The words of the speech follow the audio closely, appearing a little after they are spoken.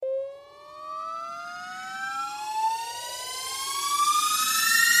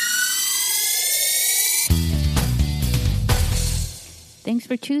Thanks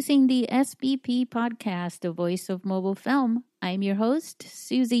for choosing the SBP podcast, the voice of mobile film. I'm your host,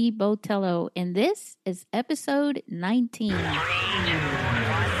 Susie Botello, and this is episode 19.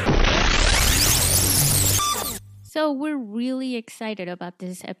 So we're really excited about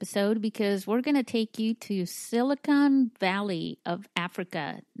this episode because we're going to take you to Silicon Valley of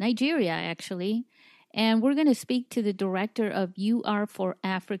Africa, Nigeria, actually. And we're going to speak to the director of UR for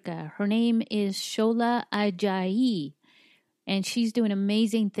Africa. Her name is Shola Ajayi. And she's doing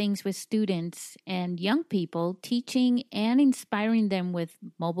amazing things with students and young people, teaching and inspiring them with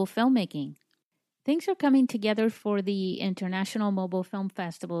mobile filmmaking. Things are coming together for the International Mobile Film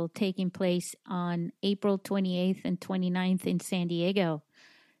Festival taking place on April 28th and 29th in San Diego.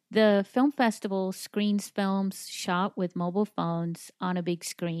 The film festival screens films shot with mobile phones on a big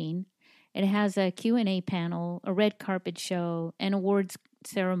screen. It has a Q&A panel, a red carpet show, an awards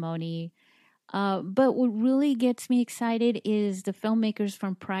ceremony. But what really gets me excited is the filmmakers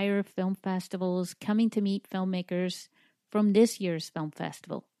from prior film festivals coming to meet filmmakers from this year's film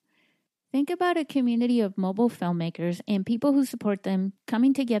festival. Think about a community of mobile filmmakers and people who support them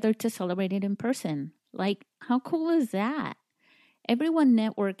coming together to celebrate it in person. Like, how cool is that? Everyone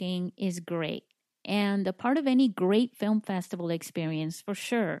networking is great and a part of any great film festival experience for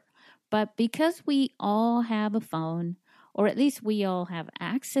sure. But because we all have a phone, or at least we all have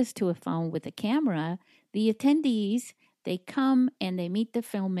access to a phone with a camera, the attendees, they come and they meet the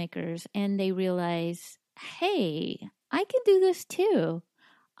filmmakers and they realize, hey, I can do this too.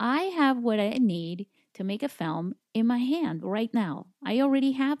 I have what I need to make a film in my hand right now. I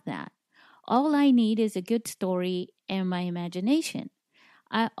already have that. All I need is a good story and my imagination.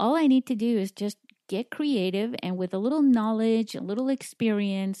 All I need to do is just get creative, and with a little knowledge, a little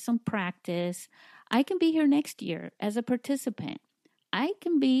experience, some practice, I can be here next year as a participant. I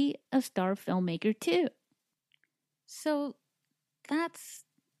can be a star filmmaker too. So that's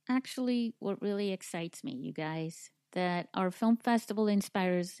actually what really excites me, you guys, that our film festival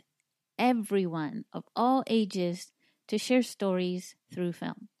inspires everyone of all ages to share stories through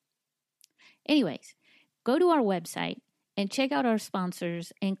film. Anyways, go to our website and check out our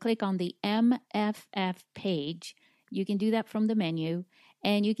sponsors and click on the MFF page. You can do that from the menu.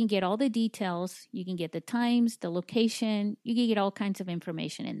 And you can get all the details. You can get the times, the location. You can get all kinds of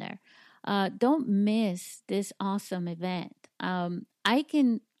information in there. Don't miss this awesome event. I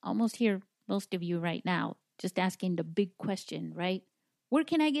can almost hear most of you right now just asking the big question, right? Where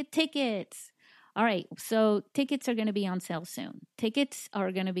can I get tickets? All right, so tickets are going to be on sale soon. Tickets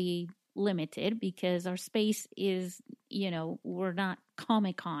are going to be limited because our space is, we're not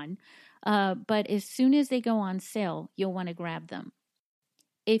Comic-Con. But as soon as they go on sale, you'll want to grab them.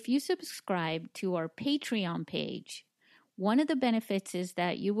 If you subscribe to our Patreon page, one of the benefits is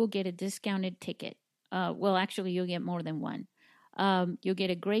that you will get a discounted ticket. Actually, you'll get more than one. You'll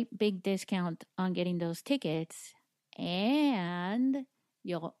get a great big discount on getting those tickets, and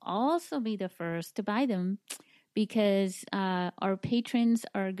you'll also be the first to buy them because our patrons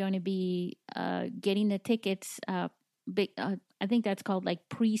are going to be getting the tickets. I think that's called like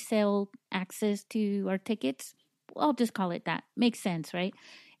pre-sale access to our tickets. I'll just call it that. Makes sense, right?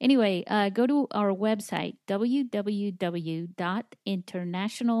 Anyway, go to our website,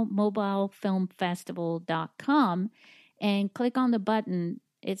 www.internationalmobilefilmfestival.com, and click on the button.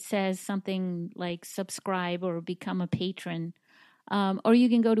 It says something like subscribe or become a patron. Or you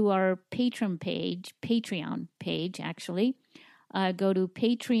can go to our Patreon page, actually. Go to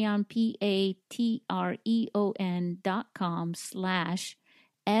Patreon,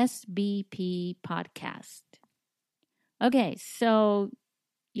 patreon.com/SBP podcast. Okay, so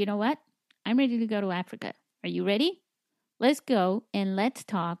you know what? I'm ready to go to Africa. Are you ready? Let's go and let's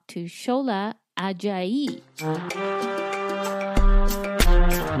talk to Shola Ajayi.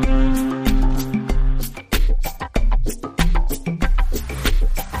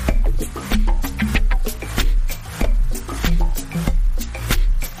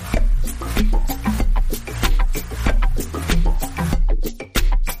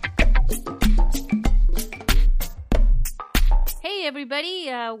 Everybody,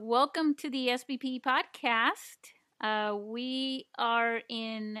 welcome to the SBP podcast. We are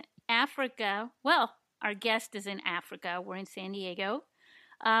in Africa. Well, our guest is in Africa. We're in San Diego.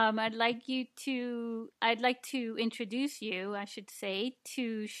 I'd like to introduce you, I should say,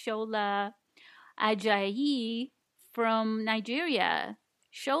 to Shola Ajayi from Nigeria.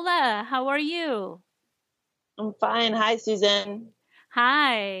 Shola, how are you? I'm fine. Hi, Susan.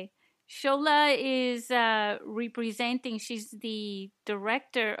 Hi. Shola is representing, she's the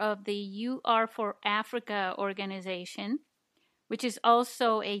director of the UR for Africa organization, which is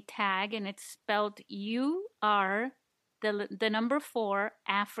also a tag, and it's spelled UR the number 4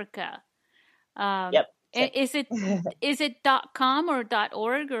 Africa. Yep. Is it .com or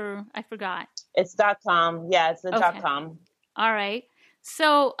 .org or I forgot? It's .com. Yeah, it's the Okay. .com. All right.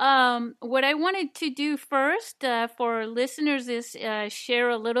 So what I wanted to do first for listeners is share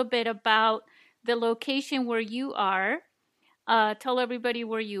a little bit about the location where you are. Tell everybody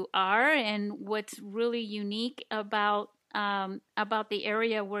where you are and what's really unique about the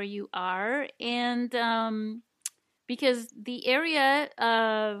area where you are, and because the area,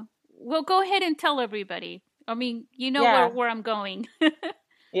 well, go ahead and tell everybody. I mean, you know Yeah. where I'm going.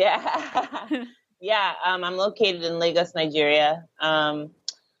 Yeah. Yeah. I'm located in Lagos, Nigeria. And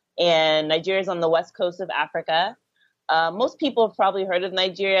Nigeria is on the west coast of Africa. Most people have probably heard of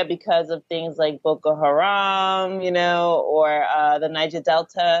Nigeria because of things like Boko Haram, or the Niger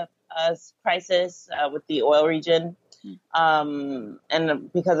Delta crisis with the oil region, and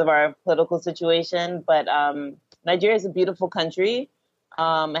because of our political situation. But Nigeria is a beautiful country.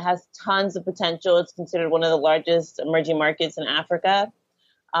 It has tons of potential. It's considered one of the largest emerging markets in Africa.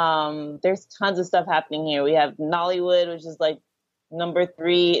 There's tons of stuff happening here. We have Nollywood, which is like number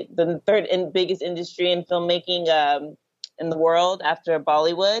 3, the third biggest industry in filmmaking in the world after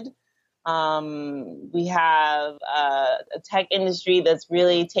Bollywood. We have a tech industry that's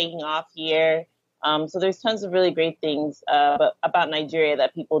really taking off here. So there's tons of really great things about Nigeria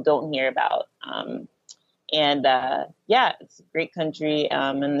that people don't hear about. Yeah, it's a great country,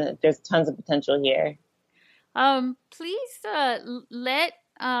 and there's tons of potential here. Please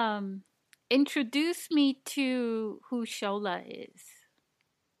introduce me to who Shola is.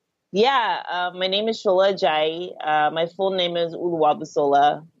 Yeah, my name is Shola Ajayi. My full name is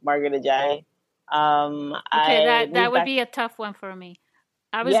Uluwabusola Margaret Ajayi. Okay, that would be a tough one for me.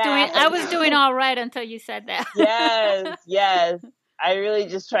 I was doing all right until you said that. Yes. I really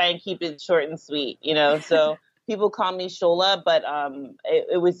just try and keep it short and sweet, So people call me Shola, but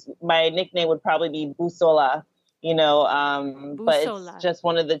it was, my nickname would probably be Busola, but it's just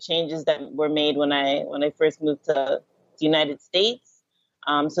one of the changes that were made when I first moved to the United States,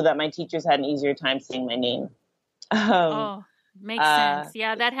 so that my teachers had an easier time saying my name. Makes sense.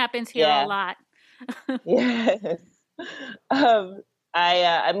 Yeah, that happens here a lot. Yes.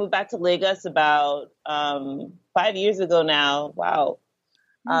 I moved back to Lagos about 5 years ago now. Wow.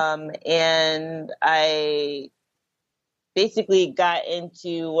 And I basically got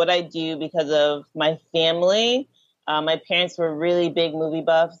into what I do because of my family. My parents were really big movie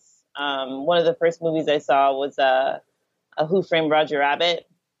buffs. One of the first movies I saw was Who Framed Roger Rabbit.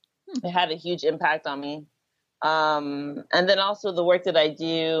 It had a huge impact on me. And then also the work that I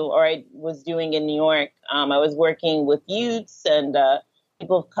do, or I was doing in New York. I was working with youths and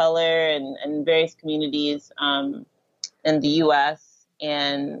people of color and various communities in the U.S.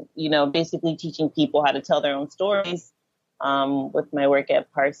 and, basically teaching people how to tell their own stories with my work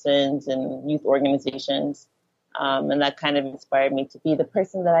at Parsons and youth organizations. And that kind of inspired me to be the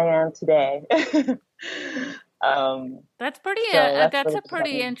person that I am today. That's a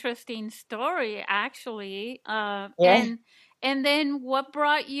pretty interesting story, actually. And then what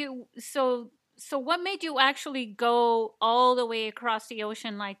brought you? So what made you actually go all the way across the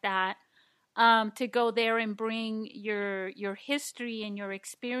ocean like that, to go there and bring your history and your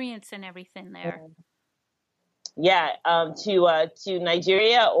experience and everything there? Yeah, to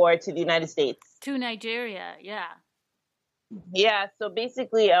Nigeria or to the United States? To Nigeria, yeah. Yeah, so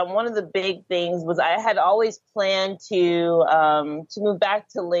basically, one of the big things was I had always planned to move back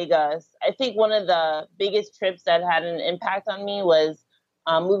to Lagos. I think one of the biggest trips that had an impact on me was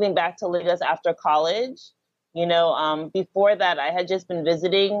moving back to Lagos after college. Before that, I had just been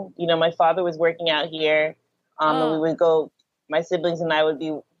visiting. My father was working out here, and we would go. My siblings and I would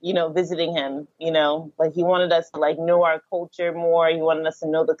be, visiting him. But he wanted us to know our culture more. He wanted us to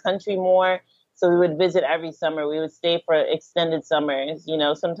know the country more. So we would visit every summer. We would stay for extended summers.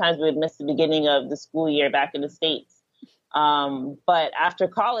 Sometimes we would miss the beginning of the school year back in the States. But after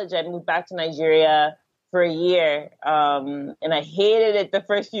college, I moved back to Nigeria for a year. And I hated it the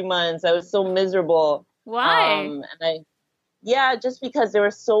first few months. I was so miserable. Why? Just because there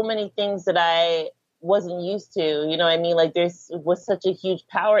were so many things that I wasn't used to. You know what I mean? There was such a huge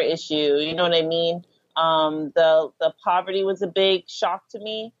power issue. You know what I mean? The poverty was a big shock to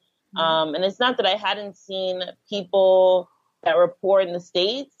me. And it's not that I hadn't seen people that were poor in the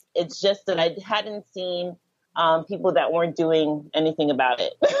States. It's just that I hadn't seen people that weren't doing anything about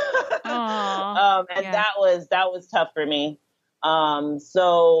it. That was tough for me.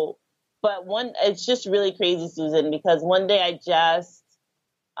 It's just really crazy, Susan, because one day I just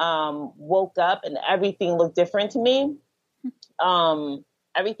woke up and everything looked different to me.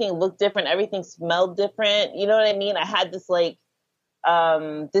 everything looked different, everything smelled different. You know what I mean? I had this like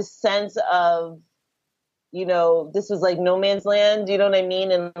this sense of, you know, this was like no man's land, you know what I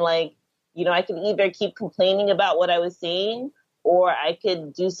mean? And like, you know, I could either keep complaining about what I was seeing or I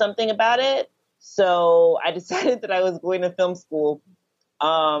could do something about it. So I decided that I was going to film school.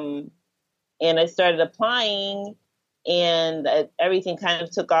 Um, and I started applying, and everything kind of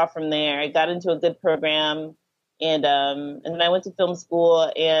took off from there. I got into a good program, and then I went to film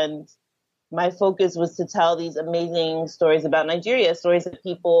school, and my focus was to tell these amazing stories about Nigeria, stories that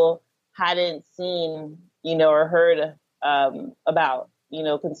people hadn't seen, you know, or heard about, you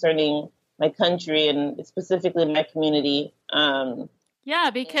know, concerning my country and specifically my community. Yeah,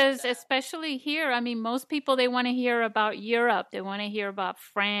 because especially here, I mean, most people they want to hear about Europe, they want to hear about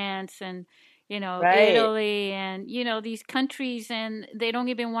France and Right. Italy and these countries, and they don't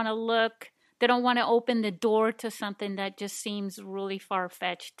even want to look. They don't want to open the door to something that just seems really far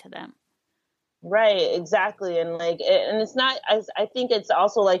fetched to them. Right, exactly. And like, and it's not, I think it's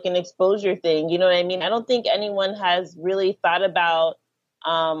also like an exposure thing. You know what I mean? I don't think anyone has really thought about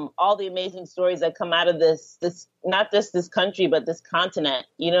all the amazing stories that come out of this, not just this country, but this continent.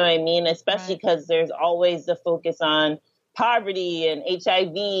 You know what I mean? Especially Right. because there's always the focus on poverty and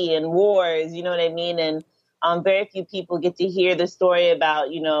HIV and wars. You know what I mean? And very few people get to hear the story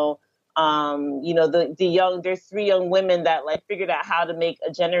about, you know, there's three young women that like figured out how to make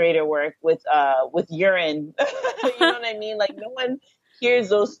a generator work with urine. You know what I mean? Like no one hears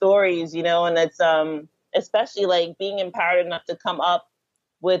those stories, you know, and it's especially like being empowered enough to come up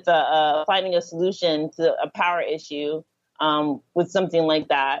with finding a solution to a power issue with something like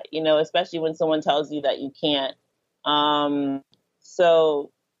that, you know, especially when someone tells you that you can't.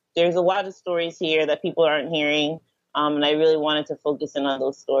 So there's a lot of stories here that people aren't hearing. And I really wanted to focus in on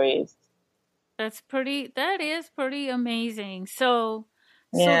those stories. That is pretty amazing. So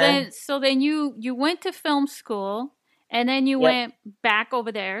so Yeah. then so then you went to film school and then you Yep. went back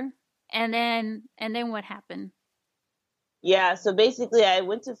over there and then what happened? Yeah. So basically, I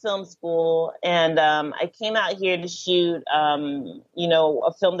went to film school, and I came out here to shoot, you know,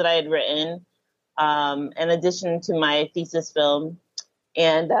 a film that I had written, in addition to my thesis film.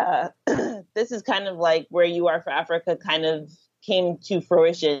 And this is kind of like where You Are for Africa kind of came to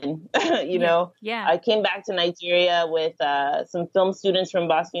fruition. You Yeah. know, Yeah. I came back to Nigeria with some film students from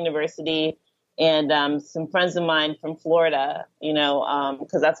Boston University and some friends of mine from Florida, you know,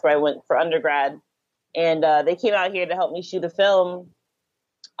 because that's where I went for undergrad. And they came out here to help me shoot a film.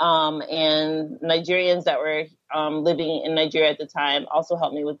 And Nigerians that were living in Nigeria at the time also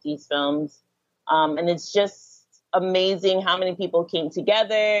helped me with these films. And it's just amazing how many people came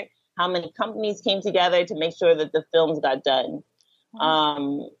together, how many companies came together to make sure that the films got done. Wow.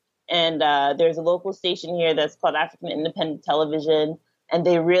 Um, and there's a local station here that's called African Independent Television, and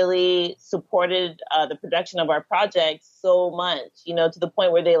they really supported the production of our project so much, you know, to the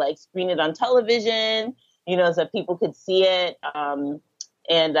point where they like screen it on television, you know, so that people could see it. And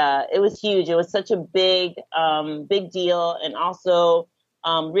it was huge. It was such a big deal, and also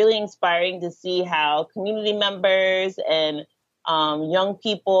really inspiring to see how community members and young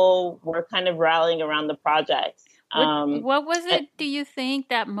people were kind of rallying around the project. What was it, do you think,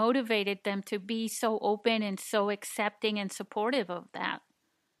 that motivated them to be so open and so accepting and supportive of that?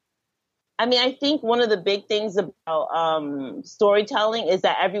 I mean, I think one of the big things about storytelling is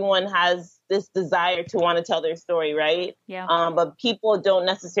that everyone has this desire to want to tell their story, right? Yeah. But people don't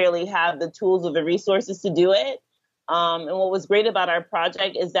necessarily have the tools or the resources to do it. And what was great about our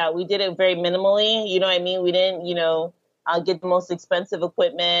project is that we did it very minimally. You know what I mean? We didn't, you know, get the most expensive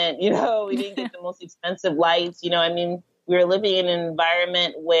equipment. You know, we didn't get the most expensive lights. You know, I mean, we were living in an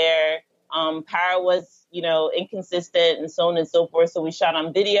environment where power was, you know, inconsistent and so on and so forth. So we shot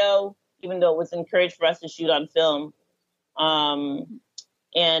on video, even though it was encouraged for us to shoot on film.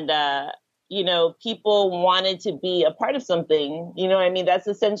 And you know, people wanted to be a part of something. You know what I mean? That's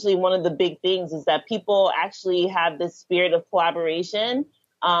essentially one of the big things, is that people actually have this spirit of collaboration.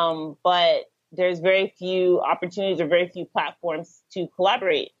 But there's very few opportunities or very few platforms to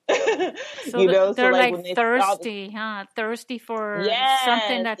collaborate. So You know, so they're like like when they saw the, thirsty, huh? Thirsty for something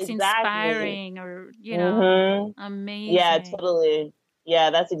yes, that's exactly. inspiring or, Hmm. Yeah, amazing. totally. Yeah,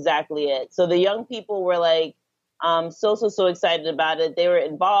 that's exactly it. So the young people were like, so excited about it. They were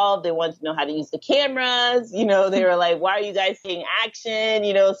involved. They wanted to know how to use the cameras. You know, they were like, why are you guys seeing action?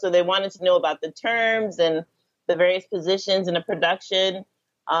 You know, so they wanted to know about the terms and the various positions in a production.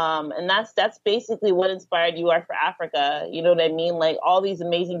 And that's basically what inspired You Are for Africa. You know what I mean? Like all these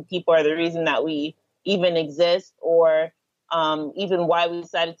amazing people are the reason that we even exist, or even why we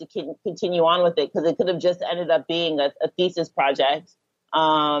decided to continue on with it, because it could have just ended up being a thesis project.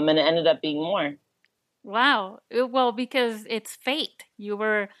 And it ended up being more. Wow. Well, because it's fate.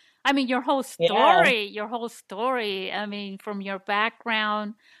 Yeah. your whole story, I mean, from your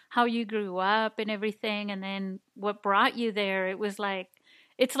background, how you grew up and everything, and then what brought you there, it's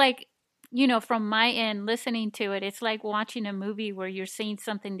like, from my end, listening to it, it's like watching a movie where you're seeing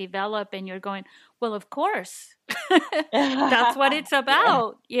something develop and you're going, well, of course, that's what it's Yeah.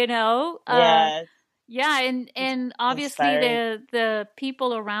 about, you know? Yes. Yeah, It's and obviously inspiring. the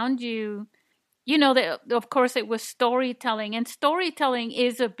people around you, of course, it was storytelling, and storytelling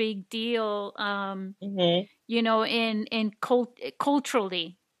is a big deal. Hmm.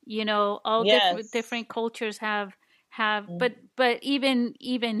 Culturally, all Yes. different cultures have, Mhm. but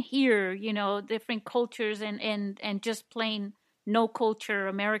even here, different cultures and just plain no culture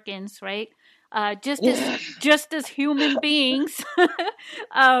Americans, right? Just as human beings,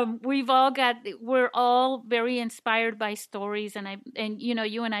 we're all very inspired by stories, and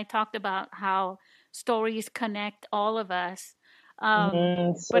you and I talked about how stories connect all of us.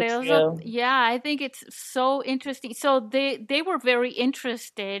 So But I also, true. yeah, I think it's so interesting. So they were very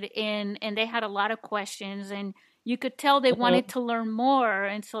interested and they had a lot of questions, and you could tell they wanted Hmm. to learn more,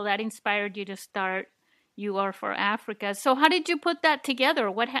 and so that inspired you to start You Are for Africa. So how did you put that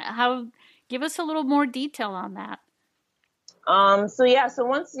together? How give us a little more detail on that. So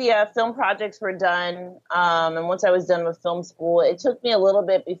once the film projects were done, and once I was done with film school, it took me a little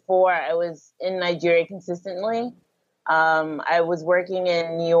bit before I was in Nigeria consistently. I was working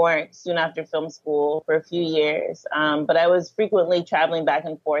in New York soon after film school for a few years, but I was frequently traveling back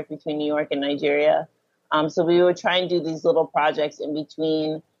and forth between New York and Nigeria. So we would try and do these little projects in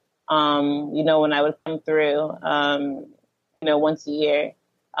between, when I would come through, once a year.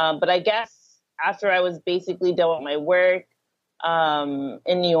 But I guess after I was basically done with my work,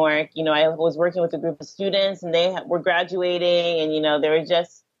 in New York, I was working with a group of students and they were graduating, and, there were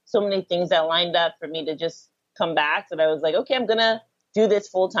just so many things that lined up for me to just come back that I was like, okay, I'm going to do this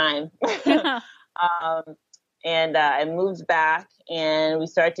full time. um, and I moved back and we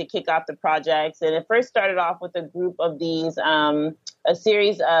started to kick off the projects. And it first started off with a group of these, a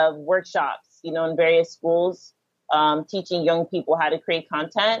series of workshops, in various schools, teaching young people how to create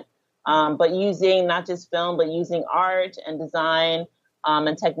content, but using not just film, but using art and design,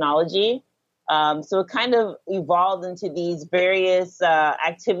 and technology. So it kind of evolved into these various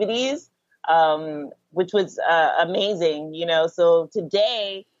activities, which was amazing. So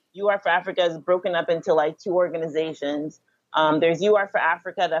today, You Are for Africa is broken up into like two organizations. There's You Are for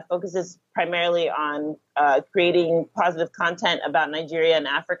Africa that focuses primarily on creating positive content about Nigeria and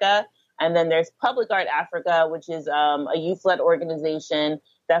Africa. And then there's Public Art Africa, which is a youth-led organization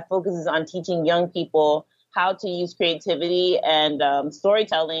that focuses on teaching young people how to use creativity and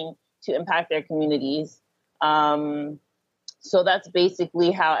storytelling to impact their communities. Um, so that's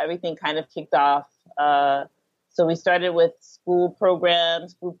basically how everything kind of kicked off. So we started with school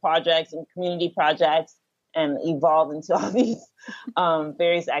programs, school projects, and community projects, and evolved into all these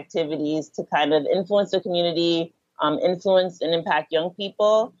various activities to kind of influence the community, influence and impact young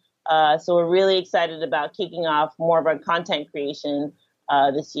people. So we're really excited about kicking off more of our content creation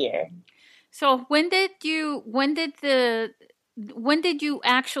this year. So when did you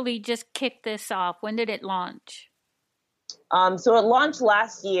actually just kick this off? When did it launch? So it launched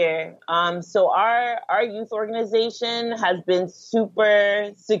last year. So our youth organization has been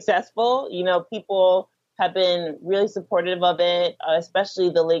super successful. People have been really supportive of it, especially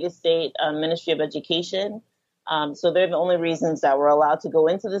the Lagos State Ministry of Education. So they're the only reasons that we're allowed to go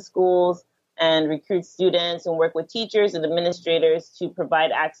into the schools and recruit students and work with teachers and administrators to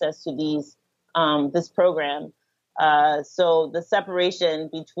provide access to this program. So the separation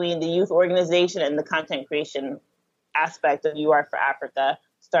between the youth organization and the content creation aspect of You Are for Africa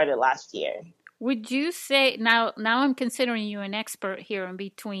started last year. Would you say now I'm considering you an expert here in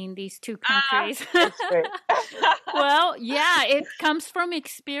between these two countries. Expert. Well, yeah, it comes from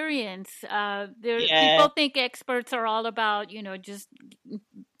experience. Yeah. People think experts are all about, just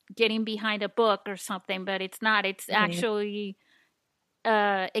getting behind a book or something, but it's not. It's Mm-hmm. actually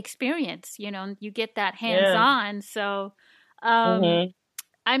experience. You get that hands Yeah. on. So, um, Mm-hmm.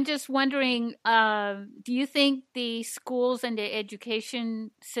 I'm just wondering, do you think the schools and the education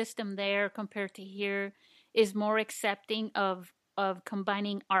system there compared to here is more accepting of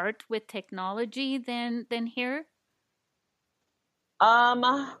combining art with technology than here? Um,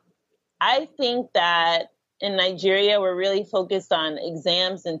 I think that in Nigeria, we're really focused on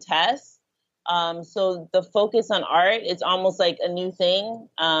exams and tests. So the focus on art, it's almost like a new thing.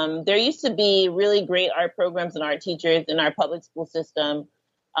 There used to be really great art programs and art teachers in our public school system.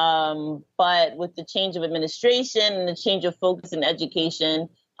 But with the change of administration and the change of focus in education,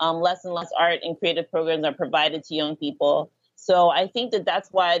 less and less art and creative programs are provided to young people. So I think that that's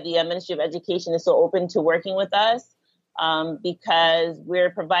why the Ministry of Education is so open to working with us, because we're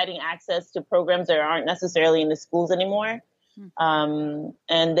providing access to programs that aren't necessarily in the schools anymore.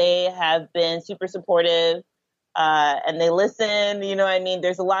 And they have been super supportive, and they listen. You know what I mean?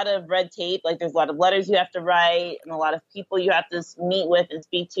 There's a lot of red tape. Like, there's a lot of letters you have to write and a lot of people you have to meet with and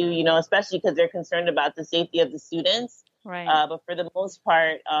speak to, you know, especially because they're concerned about the safety of the students. Right. But for the most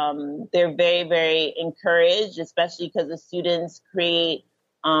part, they're very, very encouraged, especially because the students create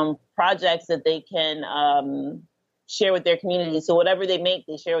projects that they can share with their community. So whatever they make,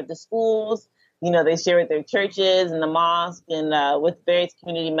 they share with the schools. You know, they share with their churches and the mosque and with various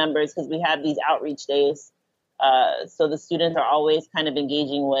community members, because we have these outreach days. So the students are always kind of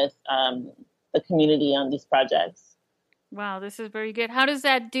engaging with the community on these projects. Wow, this is very good. How does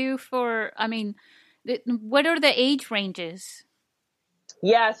that do for, I mean, what are the age ranges?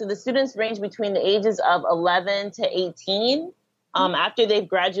 Yeah, so the students range between the ages of 11 to 18. After they've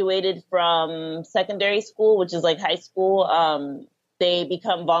graduated from secondary school, which is like high school, they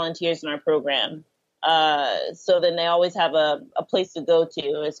become volunteers in our program. So then they always have a place to go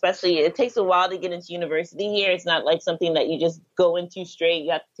to, especially it takes a while to get into university here. It's not like something that you just go into straight.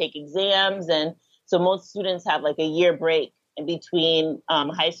 You have to take exams. And so most students have like a year break in between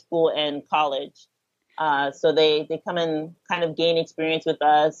high school and college. So they come and kind of gain experience with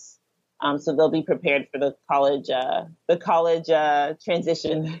us. So they'll be prepared for the college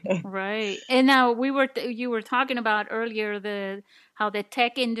transition. Right. And now you were talking about earlier how the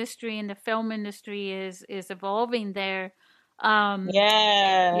tech industry and the film industry is evolving there.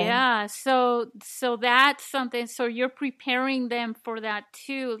 Yeah. So that's something. So you're preparing them for that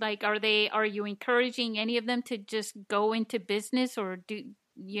too. Like, are you encouraging any of them to just go into business or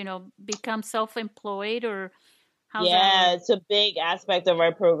become self-employed, or how's that? It's a big aspect of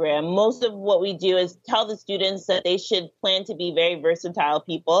our program. Most of what we do is tell the students that they should plan to be very versatile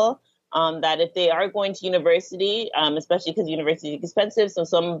people. That if they are going to university, especially because university is expensive, so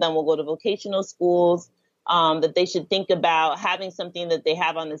some of them will go to vocational schools, that they should think about having something that they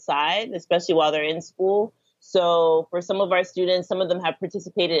have on the side, especially while they're in school. So for some of our students, some of them have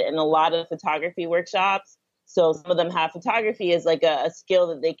participated in a lot of photography workshops. So some of them have photography as like a skill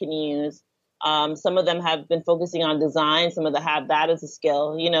that they can use. Some of them have been focusing on design. Some of them have that as a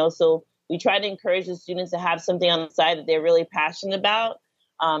skill, you know, so we try to encourage the students to have something on the side that they're really passionate about.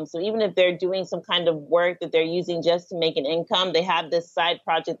 So even if they're doing some kind of work that they're using just to make an income, they have this side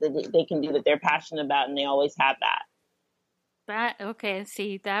project that they can do that they're passionate about, and they always have that. Okay,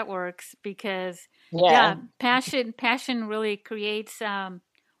 see, that works because passion really creates,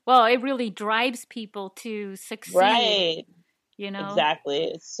 it really drives people to succeed. Right. You know? Exactly.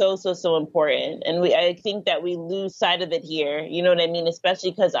 It's so important. And I think that we lose sight of it here. You know what I mean? Especially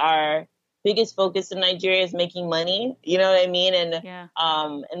because our biggest focus in Nigeria is making money. You know what I mean?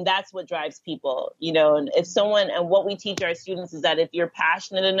 And that's what drives people, you know, and what we teach our students is that if you're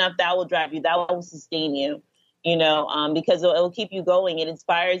passionate enough, that will drive you, that will sustain you, you know, because it will keep you going. It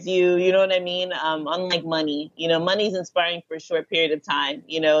inspires you. You know what I mean? Unlike money, you know, money's inspiring for a short period of time,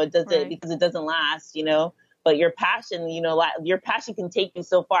 you know, because it doesn't last, you know. But your passion, you know, your passion can take you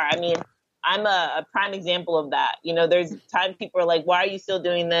so far. I mean, I'm a prime example of that. You know, there's times people are like, why are you still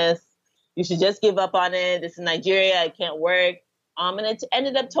doing this? You should just give up on it. This is Nigeria. It can't work. And it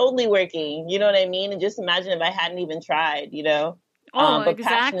ended up totally working. You know what I mean? And just imagine if I hadn't even tried, you know? But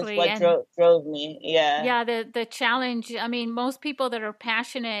exactly. Passion is what drove me. Yeah. Yeah. The challenge. I mean, most people that are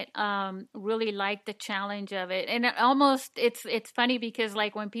passionate, really like the challenge of it. And it's funny because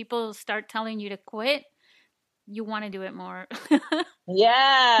like when people start telling you to quit, you want to do it more.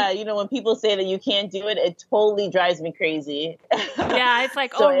 Yeah. You know, when people say that you can't do it, it totally drives me crazy. Yeah. It's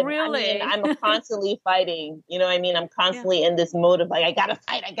like, really? I'm constantly fighting. You know what I mean? I'm constantly in this mode of like, I gotta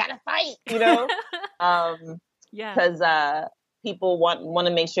fight, you know? Because people want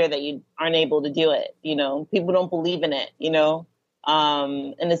to make sure that you aren't able to do it. You know, people don't believe in it, you know,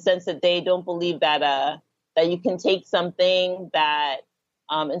 in the sense that they don't believe that you can take something that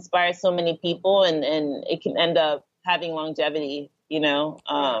inspires so many people and it can end up having longevity, you know,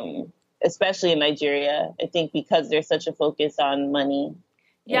 especially in Nigeria, I think, because there's such a focus on money.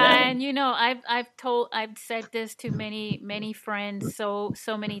 Yeah. You know? And, you know, I've said this to many friends so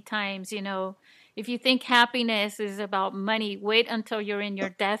many times, you know, if you think happiness is about money, wait until you're in your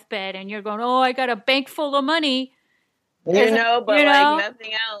deathbed and you're going, oh, I got a bank full of money. Like nothing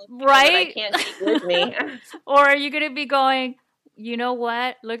else. Right? I can't take with me. Or are you going to be going, you know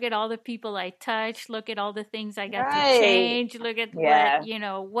what? Look at all the people I touched. Look at all the things I got to Right. change. Look at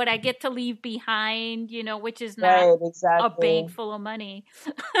Yeah. what I get to leave behind, which is not Right. a bank Exactly. full of money.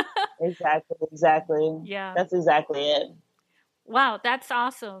 Exactly. Exactly. Yeah. That's exactly it. Wow, that's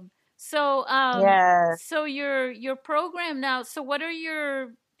awesome. So, Yeah. so your program now. So, what are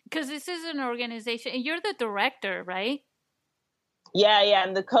your? Because this is an organization, and you're the director, right? Yeah, yeah.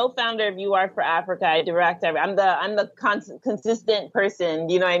 I'm the co-founder of You Are for Africa. I direct. I'm the consistent person.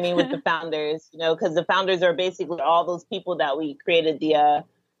 You know what I mean, with the founders. Because the founders are basically all those people that we created the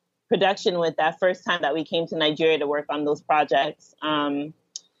production with that first time that we came to Nigeria to work on those projects. And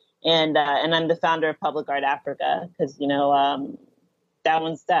I'm the founder of Public Art Africa because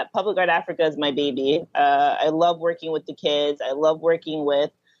that Public Art Africa is my baby. I love working with the kids. I love working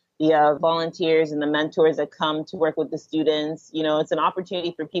with the volunteers and the mentors that come to work with the students. It's an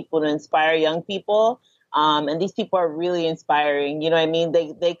opportunity for people to inspire young people. And these people are really inspiring. You know what I mean?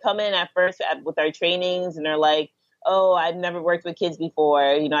 They come in at first with our trainings and they're like, oh, I've never worked with kids before.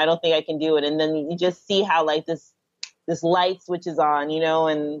 I don't think I can do it. And then you just see how like this light switches on,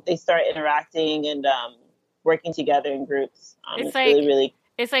 and they start interacting and working together in groups. It's it's really, like really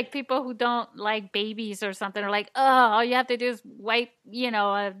it's like people who don't like babies or something are like, oh, all you have to do is wipe,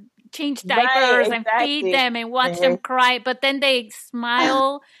 change right, diapers and feed exactly. them and watch And them cry. But then they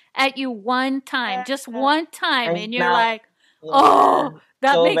smile at you one time, just one time, and and you're now, like, yeah, oh, it's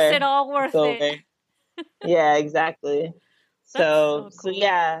that makes over. it all It's worth it. over. Yeah, exactly. That's So, so so cool.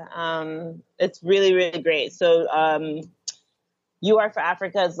 yeah, it's really, really great. So, You Are for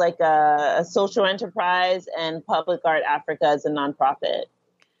Africa is like a social enterprise, and Public Art Africa is a nonprofit.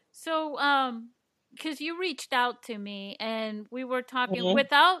 So, because you reached out to me and we were talking Mm-hmm.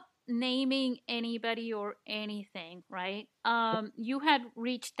 without naming anybody or anything, right? You had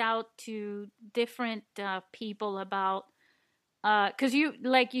reached out to different people about because you,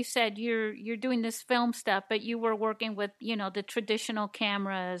 like you said, you're doing this film stuff, but you were working with the traditional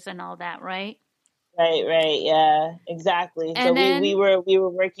cameras and all that, right? Right, right, yeah, exactly. So And then we were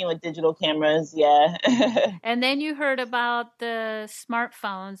working with digital cameras, yeah. and then you heard about the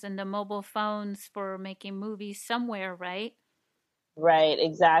smartphones and the mobile phones for making movies somewhere, right? Right,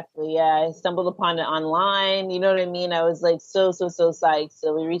 exactly. Yeah, I stumbled upon it online. You know what I mean? I was like so psyched.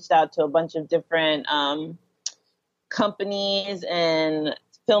 So we reached out to a bunch of different companies and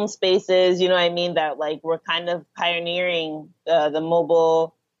film spaces. You know what I mean? That like were kind of pioneering the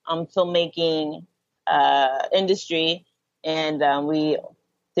mobile filmmaking industry, and we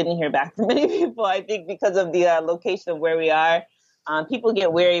didn't hear back from many people. I think because of the location of where we are. People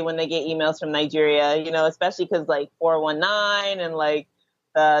get wary when they get emails from Nigeria, especially because like 419 and like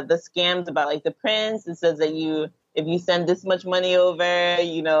the scams about like the prince. It says that if you send this much money over,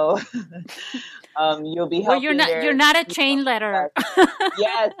 you'll be Well, you're helping not you're their. not a chain letter.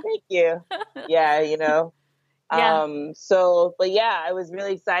 Yes, thank you. Yeah. Yeah. So, but yeah, I was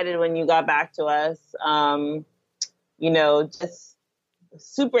really excited when you got back to us. Just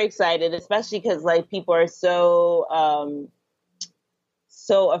super excited, especially because like people are so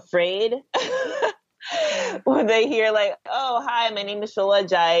afraid when they hear like, oh, hi, my name is Shola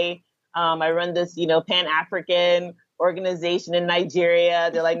Jai. I run this, Pan-African organization in Nigeria.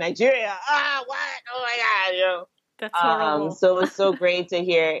 They're like, Nigeria? Ah, what? Oh my God, That's horrible. So it's so great to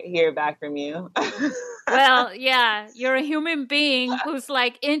hear back from you. Well, yeah, you're a human being who's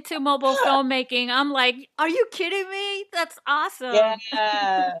like into mobile filmmaking. I'm like, are you kidding me? That's awesome.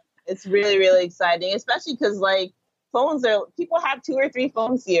 Yeah, it's really, really exciting, especially because like people have 2 or 3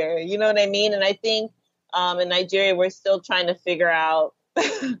 phones here. You know what I mean? And I think in Nigeria, we're still trying to figure out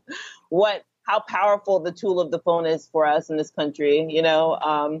how powerful the tool of the phone is for us in this country.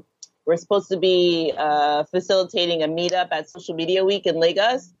 We're supposed to be facilitating a meetup at Social Media Week in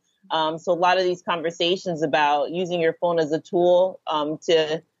Lagos. So a lot of these conversations about using your phone as a tool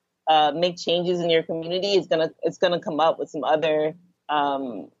to make changes in your community it's gonna come up with some other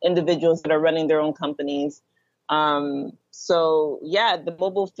individuals that are running their own companies. So yeah, the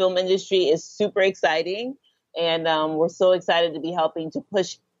mobile film industry is super exciting, and we're so excited to be helping to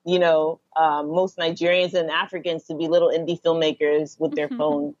push most Nigerians and Africans to be little indie filmmakers with their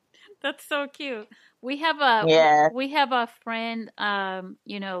phone. That's so cute. Yeah. We have a friend,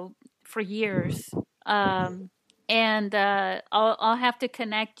 for years, um, and I'll have to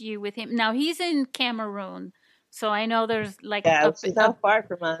connect you with him. Now he's in Cameroon, so I know there's like Yeah, which is not far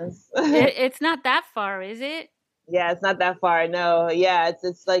from us. it's not that far, is it? Yeah, it's not that far. No, yeah,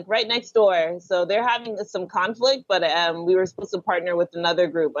 it's like right next door. So they're having some conflict, but we were supposed to partner with another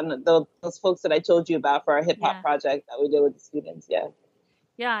group, and those folks that I told you about for our hip hop Yeah. project that we did with the students. Yeah.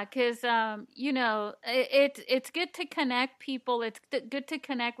 Yeah, because it's good to connect people. It's good to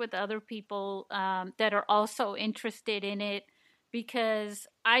connect with other people that are also interested in it. Because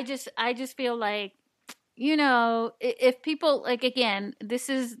I just feel like if people like again,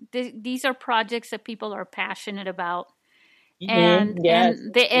 these are projects that people are passionate about, Mm-hmm. and Yes.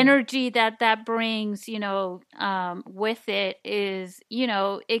 the energy that brings with it is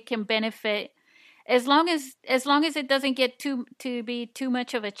it can benefit as long as it doesn't get to be too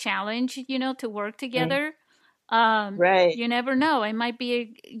much of a challenge, to work Mm. together. Right. You never know, it might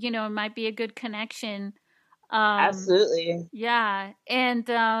be a good connection. um Absolutely. yeah, and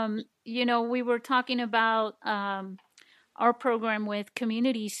we were talking about our program with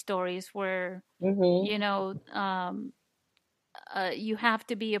community stories where Mm-hmm. you know you have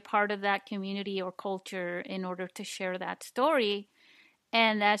to be a part of that community or culture in order to share that story.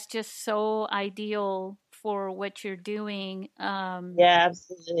 And that's just so ideal for what you're doing. Yeah,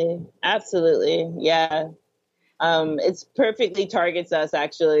 absolutely. Absolutely. Yeah. It's perfectly targets us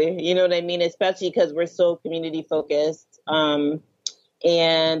actually. You know what I mean? Especially because we're so community focused. And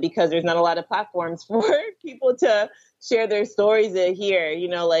because there's not a lot of platforms for people to share their stories here,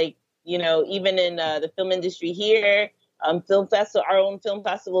 like, even in the film industry here, our own film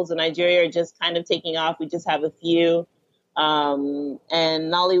festivals in Nigeria are just kind of taking off. We just have a few. And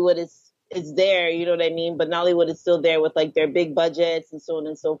Nollywood is there, you know what I mean? But Nollywood is still there with like their big budgets and so on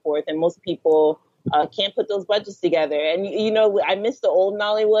and so forth. And most people can't put those budgets together. And I miss the old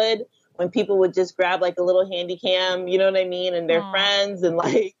Nollywood when people would just grab like a little handy cam, you know what I mean, and their Oh, friends and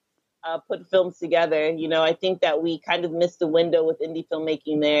like put films together. I think that we kind of missed the window with indie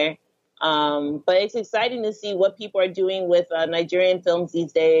filmmaking there. But it's exciting to see what people are doing with Nigerian films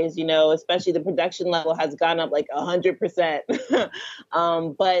these days, especially the production level has gone up like 100%.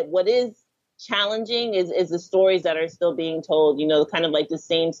 But what is challenging is the stories that are still being told, kind of like the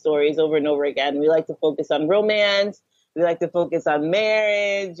same stories over and over again. We like to focus on romance. We like to focus on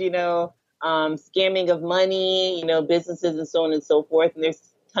marriage, scamming of money, businesses and so on and so forth. And there's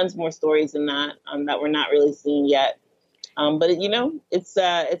tons more stories in that that we're not really seeing yet. But it's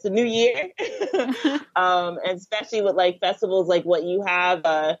a new year, and especially with like festivals like what you have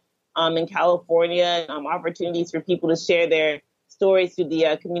in California, opportunities for people to share their stories through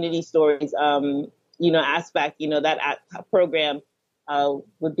the community stories, aspect. That program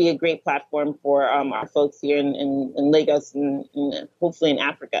would be a great platform for our folks here in Lagos and hopefully in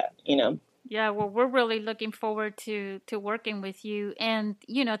Africa. yeah. Well, we're really looking forward to working with you, and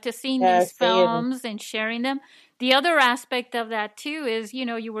to seeing Yeah, these same. films and sharing them. The other aspect of that too is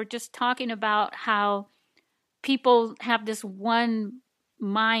you were just talking about how people have this one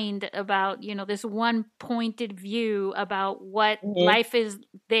mind about this one pointed view about what Hmm. life is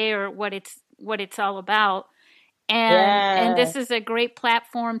there, what it's all about. And Yeah. this is a great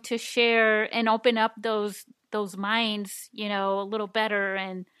platform to share and open up those minds a little better,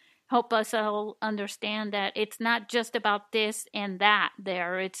 and help us all understand that it's not just about this and that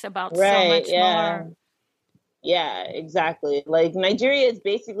there, it's about so Right. much Yeah. more. Yeah, exactly. Like Nigeria is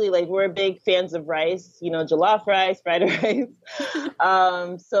basically like we're big fans of rice, jollof rice, fried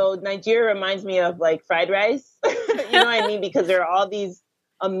rice. So Nigeria reminds me of like fried rice. You know what I mean? Because there are all these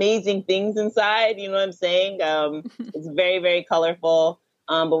amazing things inside. You know what I'm saying? It's very, very colorful.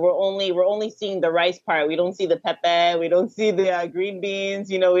 But we're only seeing the rice part. We don't see the pepe. We don't see the green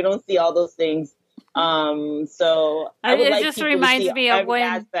beans. We don't see all those things. So I would It like just people to reminds see me of every when,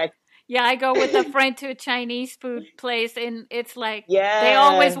 aspect. yeah, I go with a friend to a Chinese food place, and it's like they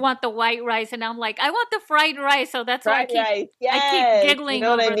always Yeah. want the white rice, and I'm like, I want the fried rice. So that's why I Fried keep rice. I keep Yes. You giggling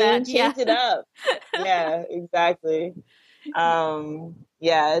know what I over mean? that. Yeah. Change it up. Yeah, exactly.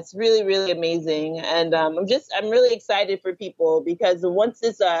 Yeah, it's really, really amazing. And I'm really excited for people because once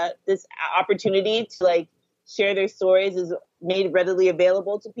this opportunity to like share their stories is made readily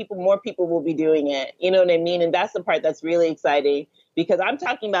available to people, more people will be doing it. You know what I mean? And that's the part that's really exciting because I'm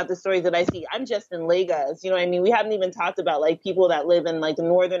talking about the stories that I see. I'm just in Lagos. You know what I mean? We haven't even talked about like people that live in like the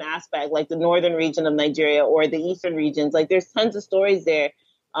northern aspect, like the northern region of Nigeria or the eastern regions. Like there's tons of stories there.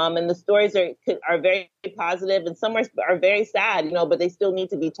 And the stories are very positive, and some are very sad, but they still need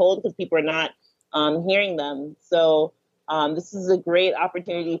to be told because people are not hearing them. So this is a great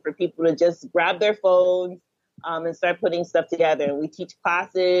opportunity for people to just grab their phones and start putting stuff together. And we teach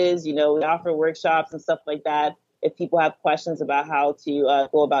classes, we offer workshops and stuff like that if people have questions about how to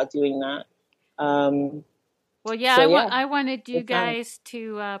go about doing that. Well, yeah, So yeah, I wanted you it's on. guys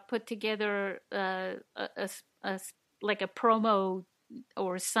to put together like a promo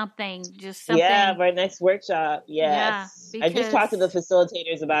or something, just Yeah, something. our next workshop. Yeah, Yes. I just talked to the because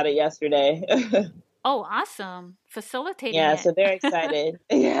facilitators about it yesterday. Oh, awesome. Facilitating Yeah, it. so they're excited.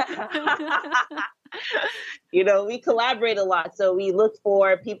 Yeah. We collaborate a lot. So we look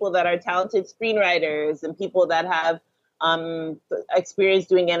for people that are talented screenwriters and people that have um, experience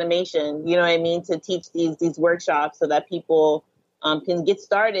doing animation, you know what I mean, to teach these workshops so that people can get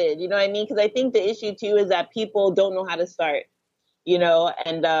started, you know what I mean? Because I think the issue too is that people don't know how to start,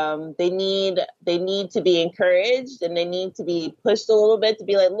 and they need to be encouraged and they need to be pushed a little bit to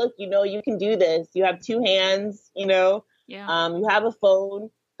be like, look, you can do this. You have two hands, Yeah. you have a phone.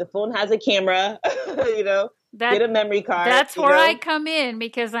 The phone has a camera, you know, get That a memory card, that's where I come in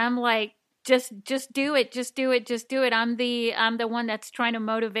because I'm like, just do it, just do it, just do it. I'm the one that's trying to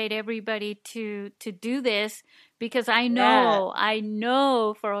motivate everybody to do this because Yeah, I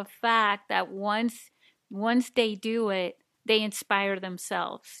know for a fact that once they do it, they inspire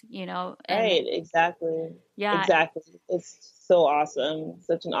themselves, and right, exactly. yeah. Exactly. It's so awesome.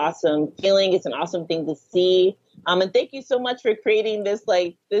 Such an awesome feeling. It's an awesome thing to see. And thank you so much for creating this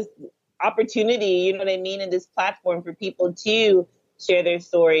opportunity, you know what I mean, and this platform for people to share their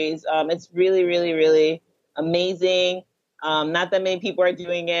stories. It's really, really, really amazing. Not that many people are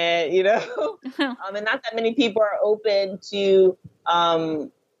doing it, and not that many people are open to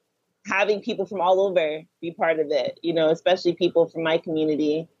having people from all over be part of it, especially people from my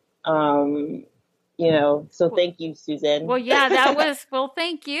community. Um, so thank you, Well, Susan. yeah, that was, well,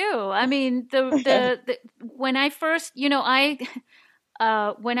 thank you. I mean, the when I first, when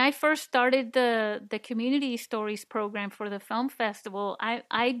I first started the community stories program for the film festival,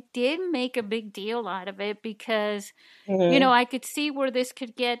 I did make a big deal out of it because Hmm. I could see where this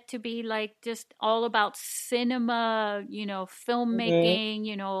could get to be like just all about cinema, Hmm. filmmaking,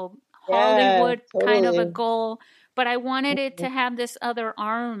 Yeah, Hollywood kind of a totally. goal, but I wanted it Mhm. to have this other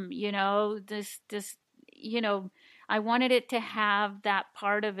arm, this you know, I wanted it to have that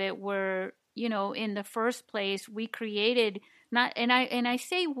part of it where, in the first place we created not and I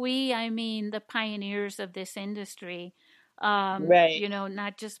say we, I mean the pioneers of this industry. Right.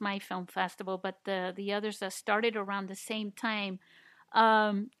 Not just my film festival, but the others that started around the same time.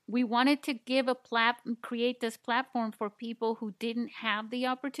 We wanted to create this platform for people who didn't have the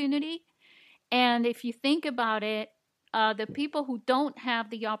opportunity. And if you think about it, the people who don't have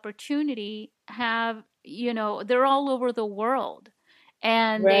the opportunity have, they're all over the world.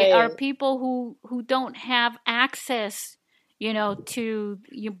 And they are Right. people who don't have access, to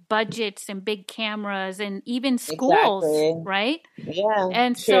your budgets and big cameras and even schools, Exactly. right? Yeah,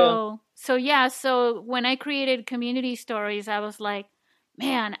 And true. so yeah, so when I created community stories, I was like,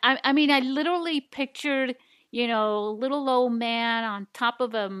 man, I mean, I literally pictured, little old man on top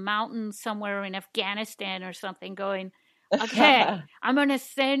of a mountain somewhere in Afghanistan or something going, okay, I'm going to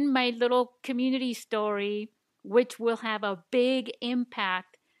send my little community story, which will have a big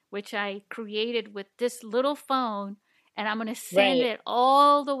impact, which I created with this little phone, and I'm going to send Right. it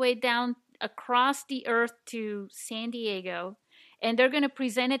all the way down across the earth to San Diego, and they're going to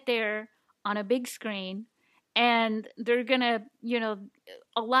present it there on a big screen, and they're going to,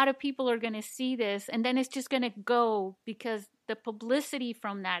 a lot of people are going to see this, and then it's just going to go because the publicity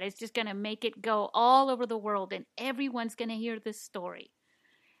from that is just going to make it go all over the world, and everyone's going to hear this story.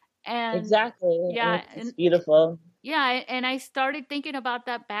 And Exactly. And yeah, it's beautiful. and I started thinking about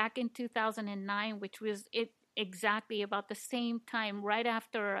that back in 2009, which was it exactly about the same time right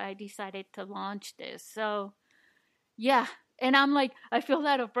after I decided to launch this. So yeah. And I'm like, I feel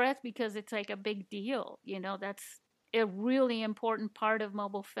out of breath because it's like a big deal. That's a really important part of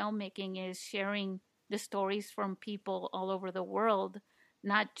mobile filmmaking is sharing the stories from people all over the world,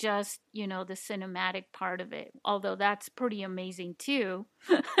 not just, the cinematic part of it, although that's pretty amazing too.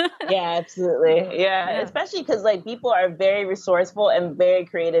 Yeah, absolutely. Yeah, Yeah. especially because people are very resourceful and very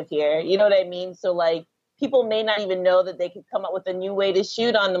creative here. You know what I mean? So people may not even know that they could come up with a new way to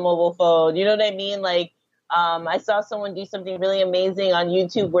shoot on the mobile phone. You know what I mean? I saw someone do something really amazing on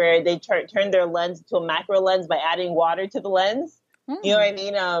YouTube where they turned their lens to a macro lens by adding water to the lens. You know Hmm. what I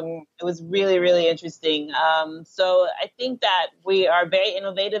mean? It was really, really interesting. So I think that we are very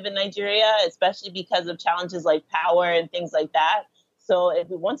innovative in Nigeria, especially because of challenges like power and things like that. So if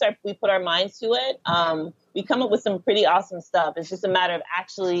we put our minds to it, we come up with some pretty awesome stuff. It's just a matter of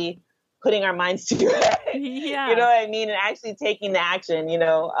actually putting our minds to it. You know Yeah. what I mean? And actually taking the action.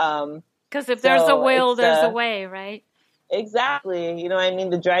 Because if there's a So will, it's there's a way, right? exactly, I mean,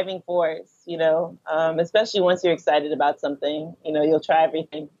 the driving force. Especially once you're excited about something, you'll try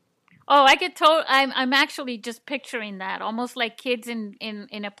everything. Oh, I get told. I'm actually just picturing that, almost like kids in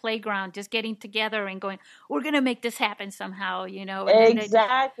a playground, just getting together and going, "We're gonna make this happen somehow," And then they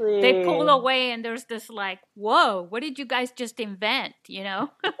pull Exactly. away, and there's this like, "Whoa, what did you guys just invent?"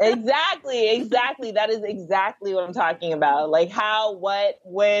 Exactly. That is exactly what I'm talking about. Like how, what,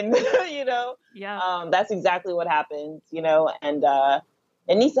 when, Yeah. that's exactly what happens, and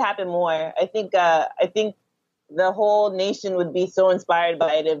it needs to happen more. I think the whole nation would be so inspired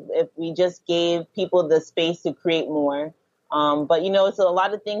by it if we just gave people the space to create more. But so a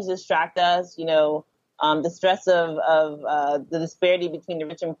lot of things distract us. The stress of the disparity between the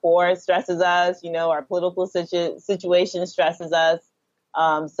rich and poor stresses us. Our political situation stresses us.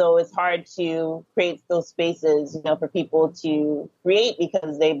 So it's hard to create those spaces, for people to create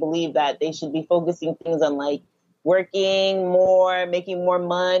because they believe that they should be focusing things on like working more, making more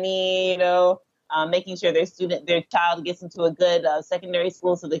money, making sure their child gets into a good secondary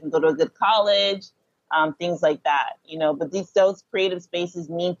school so they can go to a good college, things like that, But those creative spaces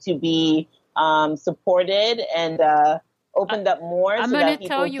need to be supported and opened up more I'm so gonna that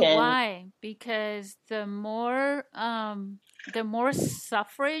tell people you can. why. Because the more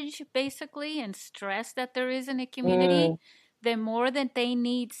suffrage basically and stress that there is in a community, Mm, the more that they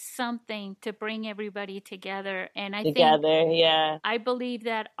need something to bring everybody together. And together, yeah. I believe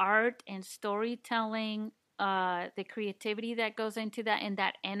that art and storytelling, the creativity that goes into that and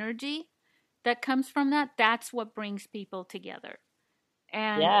that energy that comes from that's what brings people together.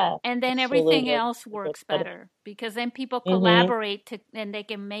 and Yeah, and then everything absolutely. else works better because then people Mm-hmm. collaborate and they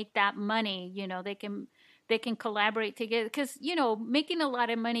can make that money. They can collaborate together because making a lot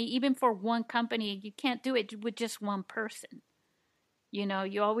of money even for one company, you can't do it with just one person.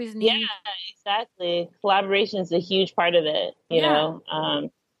 You always Yeah, need. exactly. Collaboration is a huge part of it, Yeah.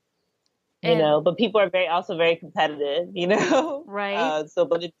 And but people are also very competitive, right.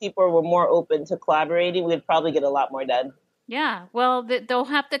 But if people were more open to collaborating, we'd probably get a lot more done. Yeah, well, they'll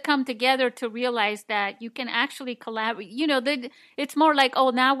have to come together to realize that you can actually collaborate. It's more like,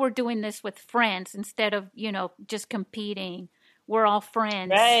 oh, now we're doing this with friends instead of, just competing. We're all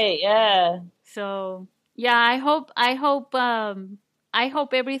friends. Right, yeah. So, yeah, I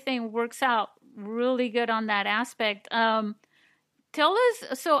hope everything works out really good on that aspect. Tell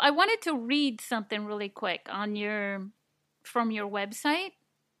us, so I wanted to read something really quick from your website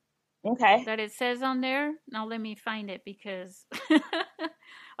Okay. that it says on there. Now let me find it because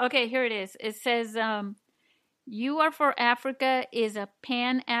okay, here it is. It says You Are for Africa is a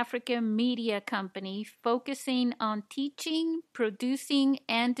pan-African media company focusing on teaching, producing,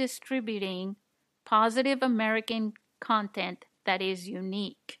 and distributing positive American content that is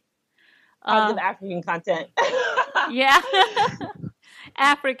unique. Positive Uh, African content. yeah.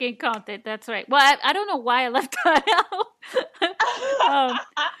 African content, that's right. Well, I don't know why I left that out.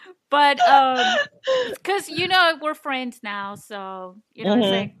 But because we're friends now, so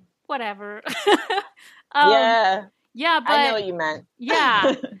it's like Hmm. whatever. um, Yeah, yeah, I know but what you meant.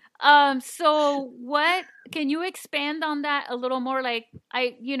 yeah. So what can you expand on that a little more? Like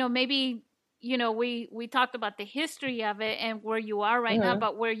maybe we talked about the history of it and where you are right now, Hmm.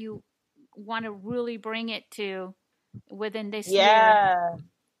 but where you want to really bring it to within this year. Yeah.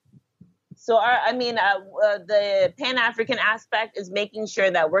 So, the Pan African aspect is making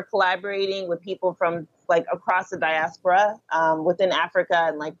sure that we're collaborating with people from like across the diaspora within Africa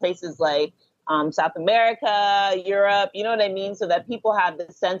and like places like South America, Europe. You know what I mean? So that people have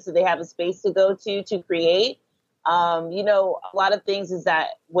the sense that they have a space to go to create. A lot of things is that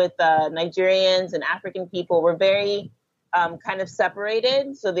with Nigerians and African people, we're very kind of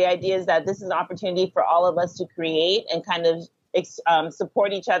separated. So the idea is that this is an opportunity for all of us to create and kind of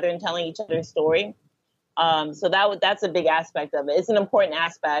support each other and telling each other's story. So that's a big aspect of it. It's an important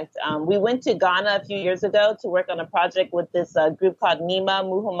aspect. We went to Ghana a few years ago to work on a project with this group called Nima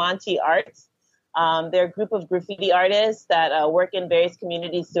Muhamanti Arts. They're a group of graffiti artists that work in various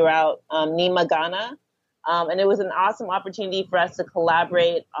communities throughout Nima, Ghana. And it was an awesome opportunity for us to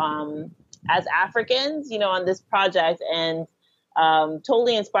collaborate as Africans, on this project, and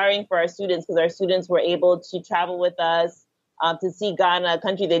totally inspiring for our students because our students were able to travel with us to see Ghana, a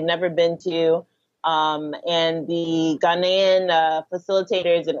country they'd never been to. And the Ghanaian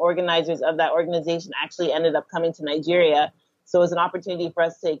facilitators and organizers of that organization actually ended up coming to Nigeria. So it was an opportunity for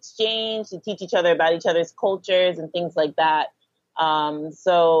us to exchange, to teach each other about each other's cultures and things like that.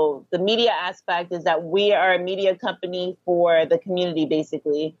 So the media aspect is that we are a media company for the community,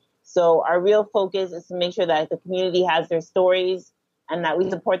 basically. So our real focus is to make sure that the community has their stories and that we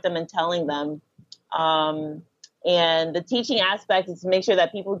support them in telling them. And the teaching aspect is to make sure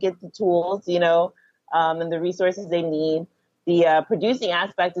that people get the tools, and the resources they need. the producing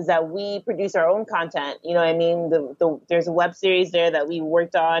aspect is that we produce our own content. You know what I mean? There's a web series there that we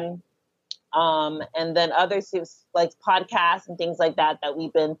worked on. And then others like podcasts and things like that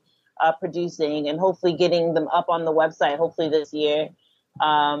we've been producing, and hopefully getting them up on the website, hopefully this year.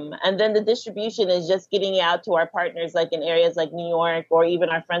 And then the distribution is just getting it out to our partners, like in areas like New York or even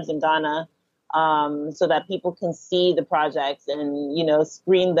our friends in Ghana, so that people can see the projects and,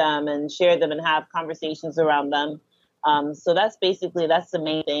 screen them and share them and have conversations around them. So that's the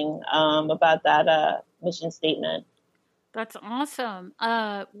main thing about that mission statement. That's awesome.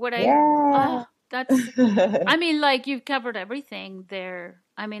 Yeah. I mean, like, you've covered everything there.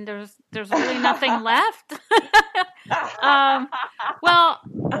 I mean, there's really nothing left. Well,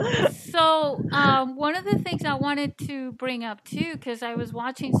 so one of the things I wanted to bring up too, because I was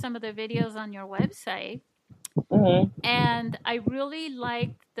watching some of the videos on your website, and I really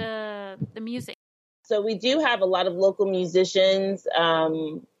liked the music. So we do have a lot of local musicians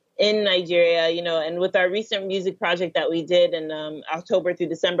in Nigeria, and with our recent music project that we did in October through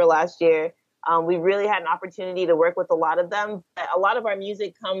December last year, we really had an opportunity to work with a lot of them. A lot of our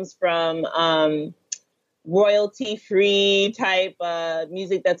music comes from royalty-free type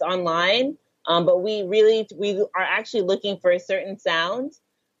music that's online, but we are actually looking for a certain sound.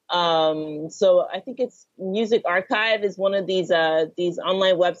 So I think it's Music Archive is one of these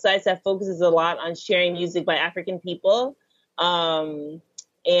online websites that focuses a lot on sharing music by African people.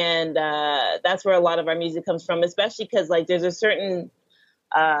 And that's where a lot of our music comes from, especially because like there's a certain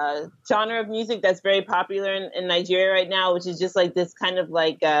genre of music that's very popular in Nigeria right now, which is just like this kind of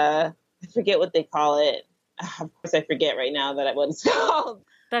like I forget what they call it. Of course, I forget right now what it's called.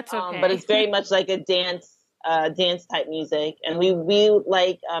 That's okay. But it's very much like a dance type music, and we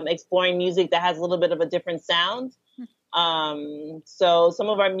like exploring music that has a little bit of a different sound. So some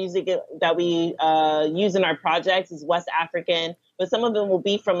of our music that we use in our projects is West African, but some of them will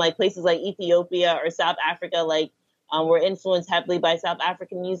be from like places like Ethiopia or South Africa. Like we're influenced heavily by South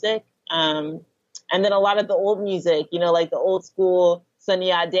African music, and then a lot of the old music, like the old school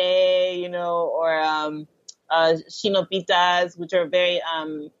Sunny Ade, or Shino Pitas, which are very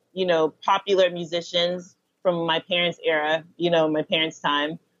popular musicians from my parents' era, my parents'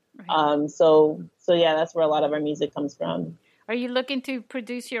 time. Right. So yeah, that's where a lot of our music comes from. Are you looking to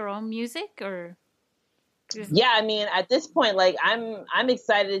produce your own music or? Yeah, I mean, at this point, like I'm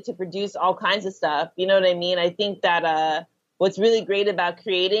excited to produce all kinds of stuff. You know what I mean? I think that what's really great about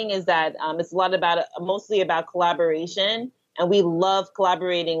creating is that it's mostly about collaboration, and we love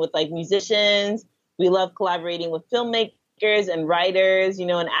collaborating with like musicians. We love collaborating with filmmakers and writers,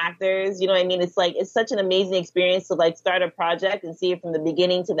 and actors. You know what I mean? It's such an amazing experience to like start a project and see it from the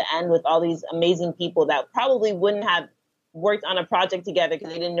beginning to the end with all these amazing people that probably wouldn't have worked on a project together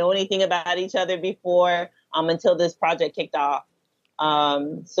because they didn't know anything about each other before until this project kicked off.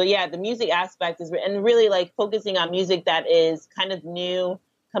 So yeah, the music aspect is, and really like focusing on music that is kind of new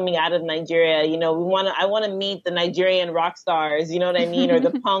coming out of Nigeria. I want to meet the Nigerian rock stars, you know what I mean? Or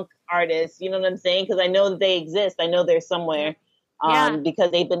the punk artists, you know what I'm saying? Because I know that they exist. I know they're somewhere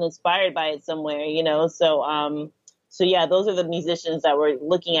because they've been inspired by it somewhere, So yeah, those are the musicians that we're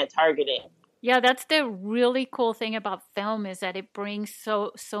looking at targeting. Yeah, that's the really cool thing about film is that it brings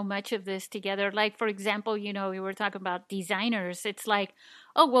so much of this together. Like, for example, we were talking about designers. It's like,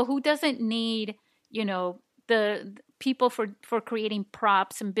 oh, well, who doesn't need, the people for creating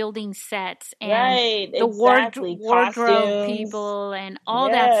props and building sets and the wardrobe people and all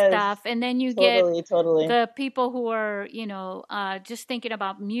that stuff. And then you get the people who are, just thinking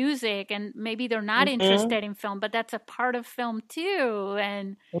about music and maybe they're not interested in film, but that's a part of film too.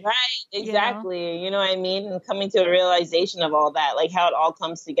 And right, exactly. You know what I mean? And coming to a realization of all that, like how it all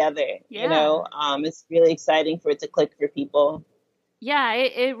comes together, it's really exciting for it to click for people. Yeah,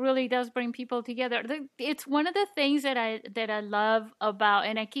 it really does bring people together. It's one of the things that I love about,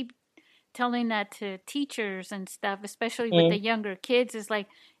 and I keep telling that to teachers and stuff, especially with the younger kids, is like,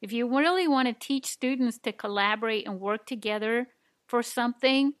 if you really want to teach students to collaborate and work together for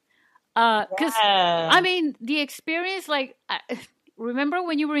something, because, I mean, the experience, like, remember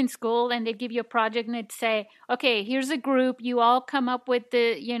when you were in school and they'd give you a project and they'd say, okay, here's a group. You all come up with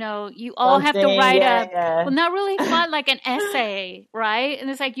you all have to write well, not really fun, like an essay, right? And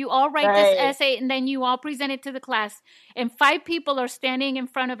it's like you all write this essay and then you all present it to the class. And 5 people are standing in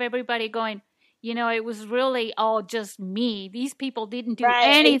front of everybody going, it was really all just me. These people didn't do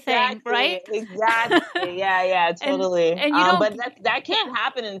anything, right? Exactly. Yeah, totally. And you but that can't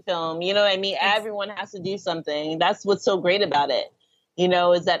happen in film. You know what I mean? Everyone has to do something. That's what's so great about it.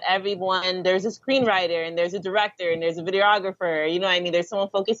 Is that there's a screenwriter and there's a director and there's a videographer, there's someone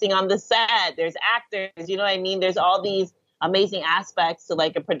focusing on the set, there's actors, you know what I mean? There's all these amazing aspects to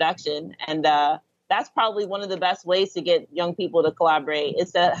like a production. And that's probably one of the best ways to get young people to collaborate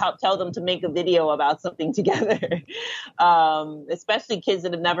is to help tell them to make a video about something together. Especially kids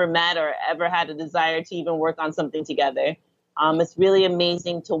that have never met or ever had a desire to even work on something together. It's really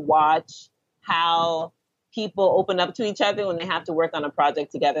amazing to watch how people open up to each other when they have to work on a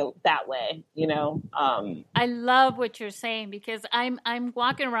project together that way, you know. I love what you're saying because I'm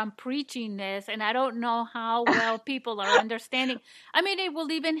walking around preaching this and I don't know how well people are understanding. I mean, it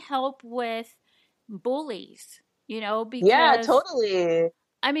will even help with bullies, you know, Yeah, because totally.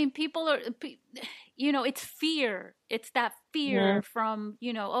 I mean, people are, you know, it's fear. It's that fear Hmm. from,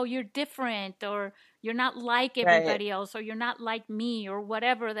 you know, oh, you're different or you're not like Right. everybody else or you're not like me or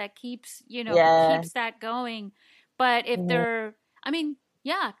whatever that keeps, you know, Yeah. keeps that going. But if Hmm. they're, I mean,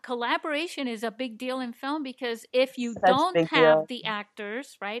 yeah, collaboration is a big deal in film because if you Such a don't big have deal. the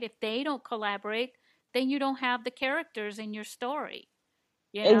actors, right, if they don't collaborate, then you don't have the characters in your story,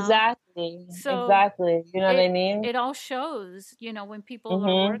 you know? Exactly. So Exactly. You know what I it mean? it all shows, you know, when people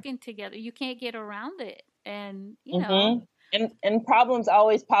are Hmm. working together. You can't get around it. And, you know, Hmm. And problems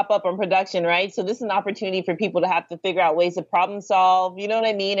always pop up in production, right? So this is an opportunity for people to have to figure out ways to problem solve, you know what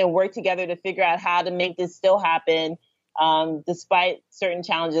I mean, and work together to figure out how to make this still happen, despite certain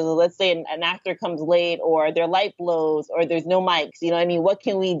challenges. Let's say an actor comes late, or their light blows, or there's no mics. You know what I mean? What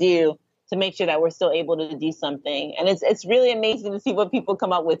can we do to make sure that we're still able to do something? And it's really amazing to see what people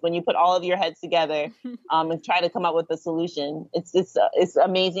come up with when you put all of your heads together, and try to come up with a solution. It's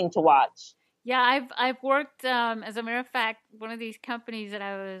amazing to watch. yeah, I've worked as a matter of fact, one of these companies that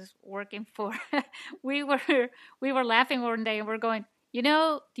I was working for, we were we were laughing one day and we're going, you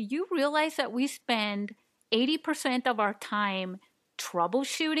know, do you realize that we spend 80% of our time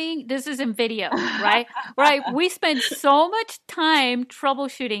troubleshooting? This is in video, right? Right. We spend so much time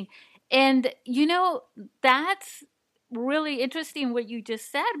troubleshooting. And you know, that's really interesting what you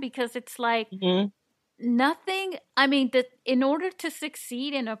just said because it's like Hmm. nothing, I mean, that in order to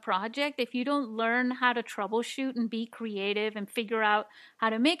succeed in a project, if you don't learn how to troubleshoot and be creative and figure out how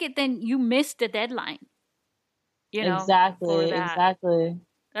to make it, then you miss the deadline, you know, for Exactly, that. exactly.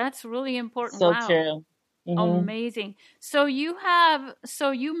 That's really important. So Wow. true. Hmm. Amazing. So you have,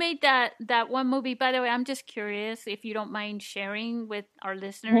 so you made that one movie. By the way, I'm just curious if you don't mind sharing with our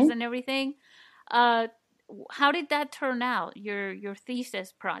listeners Hmm. and everything. Uh, how did that turn out? Your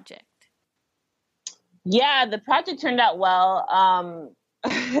thesis project. Yeah, the project turned out well.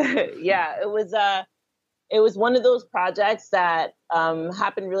 Yeah, it was one of those projects that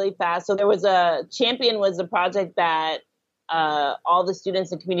happened really fast. So there was a Champion was a project that all the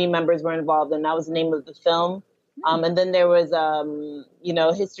students and community members were involved in. That was the name of the film. Hmm. And then there was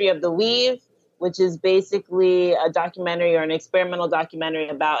History of the Weave, which is basically a documentary or an experimental documentary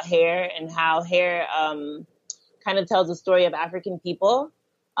about hair and how hair kind of tells the story of African people,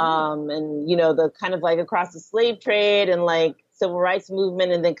 Oh. and the kind of like across the slave trade and like civil rights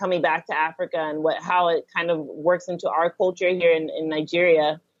movement, and then coming back to Africa and how it kind of works into our culture here in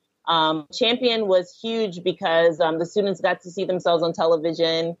Nigeria. Champion was huge because the students got to see themselves on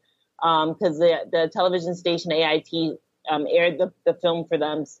television, because the television station AIT aired the film for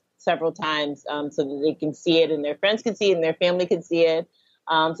them several times, so that they can see it and their friends could see it and their family could see it.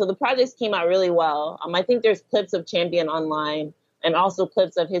 So the projects came out really well. I think there's clips of Champion online and also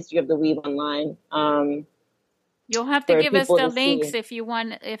clips of History of the Weave online, You'll have to for give us people the to links see. if you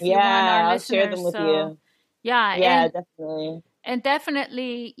want our Yeah, I'll share listeners. them with So you. yeah, Yeah, definitely. and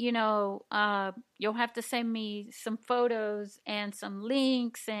definitely, you know, you'll have to send me some photos and some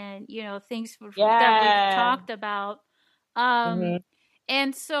links and you know things that we've Yeah. talked about. Um, Hmm.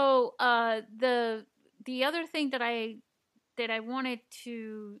 and so the other thing that I wanted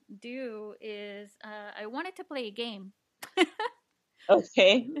to do is I wanted to play a game.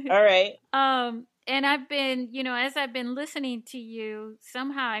 Okay. All right. And I've been, you know, as I've been listening to you,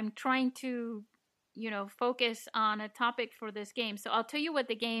 somehow I'm trying to, you know, focus on a topic for this game. So I'll tell you what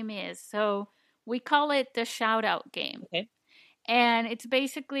the game is. So we call it the shout out game. Okay. And it's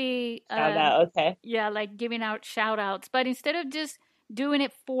basically, Shout out. Okay. yeah, like giving out shout outs. But instead of just doing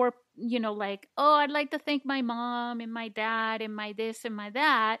it for, you know, like, oh, I'd like to thank my mom and my dad and my this and my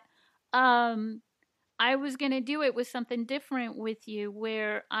that. Um, I was going to do it with something different with you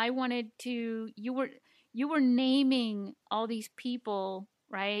where I wanted to you were naming all these people,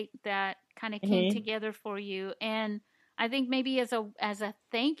 right? That kind of came Hmm. together for you and I think maybe as a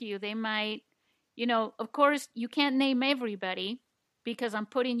thank you, they might, you know, of course you can't name everybody, because I'm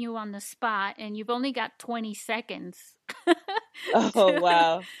putting you on the spot and you've only got 20 seconds. Oh,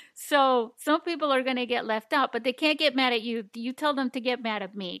 wow. So some people are going to get left out, but they can't get mad at you. You tell them to get mad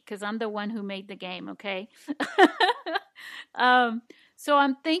at me because I'm the one who made the game, okay? um, so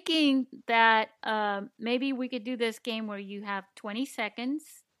I'm thinking that maybe we could do this game where you have 20 seconds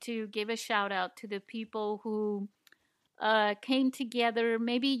to give a shout out to the people who came together,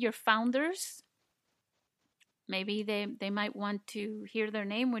 maybe your founders. Maybe they might want to hear their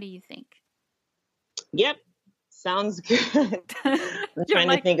name. What do you think? Yep. Sounds good. I'm You're trying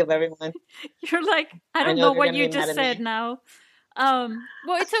to like, think of everyone. you're like, I I don't know know they're what going to you be mad just at said me. now.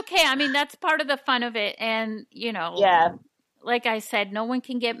 Well, it's okay. I mean, that's part of the fun of it. And, Yeah. like I said, no one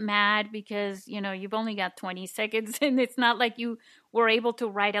can get mad because, you've only got 20 seconds and it's not like you were able to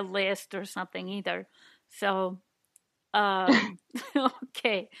write a list or something either. So,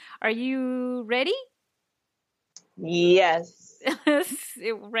 okay. Are you ready? Yes.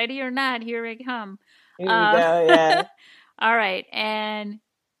 Ready or not, here I come. Here we go. Yeah. All right. And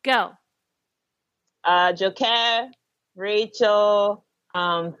go. Joker, Rachel,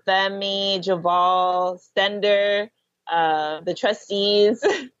 Femi, Javal, Stender, the trustees,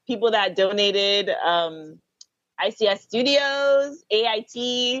 people that donated, ICS Studios,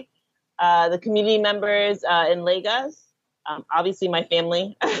 AIT, the community members in Lagos, obviously my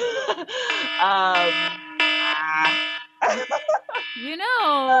family.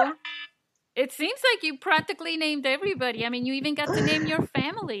 It seems like you practically named everybody. I mean, you even got to name your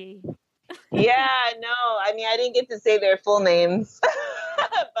family. Yeah, no, I mean, I didn't get to say their full names.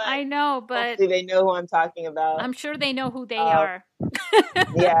 But I know, but hopefully they know who I'm talking about. I'm sure they know who they are.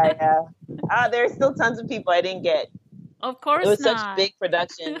 Yeah. There's still tons of people I didn't get. Of course it was not. such big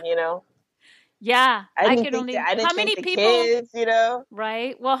production, Yeah, I didn't think the people, kids,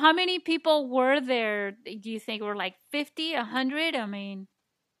 right? Well, how many people were there? Do you think were like 50, 100? I mean,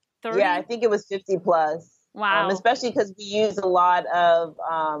 30? Yeah, I think it was 50 plus. Wow. Especially because we use a lot of,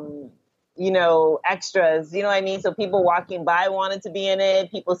 extras, you know what I mean? So people walking by wanted to be in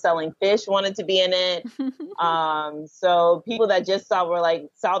it. People selling fish wanted to be in it. So people that just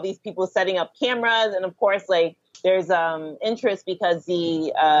saw these people setting up cameras. And of course, there's interest because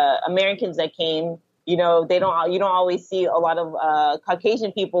the Americans that came, you don't always see a lot of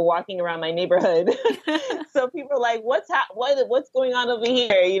Caucasian people walking around my neighborhood. So people are like, what's going on over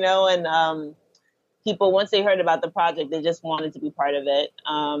here, and people, once they heard about the project, they just wanted to be part of it.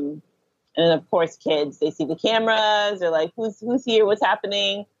 And of course, kids, they see the cameras, they're like, who's here, what's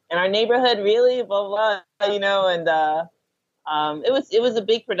happening in our neighborhood, really, blah blah, and it was a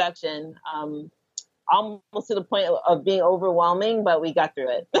big production. Almost to the point of being overwhelming, but we got through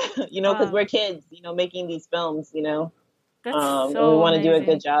it, because we're kids, making these films, That's so and we want to do a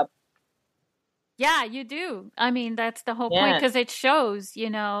good job. Yeah, you do. I mean, that's the whole point, because it shows,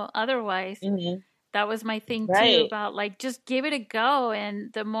 otherwise. Mm-hmm. That was my thing too, about just give it a go.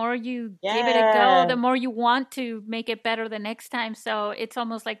 And the more you give it a go, the more you want to make it better the next time. So it's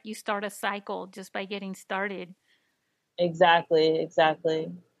almost like you start a cycle just by getting started. Exactly.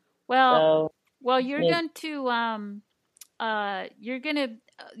 Well, you're going to,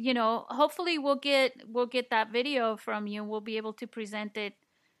 hopefully we'll get that video from you and we'll be able to present it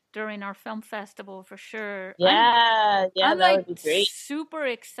during our film festival for sure. I'm that would be great. Super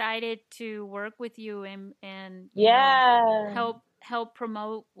excited to work with you and help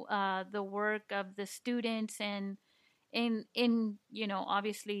promote the work of the students and in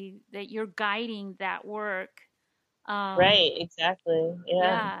obviously that you're guiding that work. Right, exactly.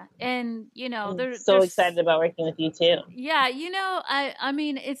 Yeah. And I'm so excited about working with you too. Yeah, I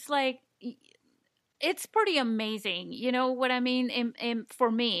mean, it's like, it's pretty amazing. You know what I mean?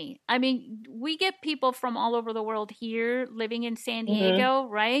 For me, I mean, we get people from all over the world here living in San Diego,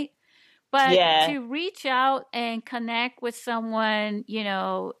 right? But to reach out and connect with someone, in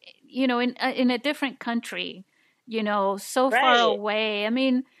a different country, so far away. I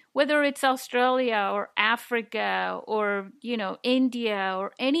mean, whether it's Australia or Africa or, India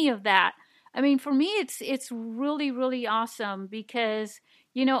or any of that. I mean, for me, it's really, really awesome because,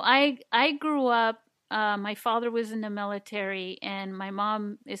 I grew up, my father was in the military and my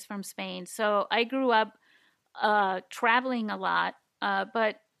mom is from Spain. So I grew up traveling a lot,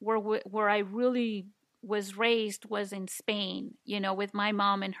 but where I really was raised was in Spain, with my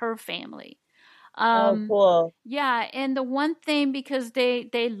mom and her family. Cool. Yeah, and the one thing, because they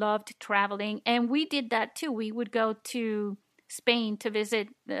loved traveling, and we did that too. We would go to Spain to visit,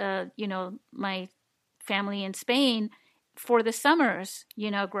 my family in Spain for the summers,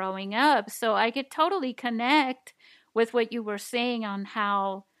 growing up. So I could totally connect with what you were saying on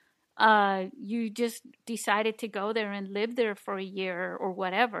how you just decided to go there and live there for a year or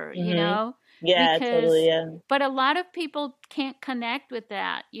whatever, Mm-hmm. Yeah, totally. Yeah. But a lot of people can't connect with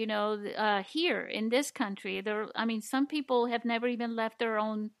that, here in this country. I mean, some people have never even left their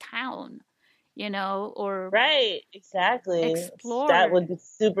own town, or Right, exactly. That explored. would be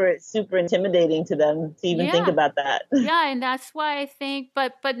super, super intimidating to them to even think Yeah. about that. Yeah, and that's why I think,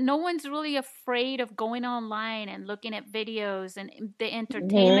 but no one's really afraid of going online and looking at videos and the Hmm.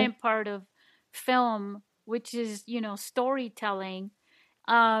 entertainment part of film, which is, storytelling.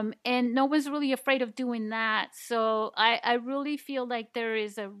 And no one's really afraid of doing that. So I really feel like there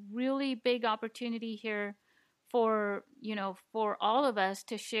is a really big opportunity here for all of us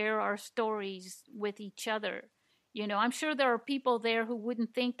to share our stories with each other. I'm sure there are people there who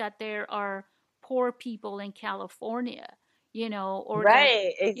wouldn't think that there are poor people in California, or that,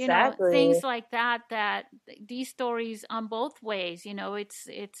 Right, exactly. things like that, that these stories on both ways,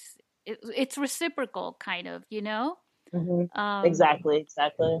 it's reciprocal kind of, Hmm. um Exactly,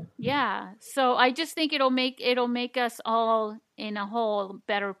 exactly. yeah, so I just think it'll make us all in a whole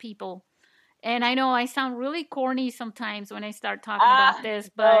better people. And I know I sound really corny sometimes when I start talking Ah, about this,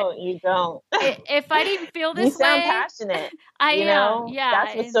 but no, you don't. if I didn't feel You this sound way, passionate, I you am. know? Yeah,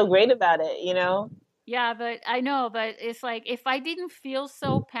 That's what's so great about it, you know? yeah, but I know, but it's like if I didn't feel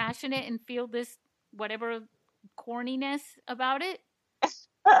so passionate and feel this whatever corniness about it,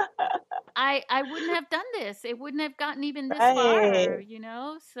 I wouldn't have done this. It wouldn't have gotten even this Right.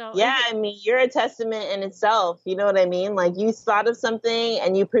 far, So Yeah, I mean, you're a testament in itself. You know what I mean? Like you thought of something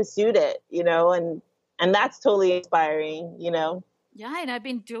and you pursued it, you know, and that's totally inspiring, you know. yeah, and I've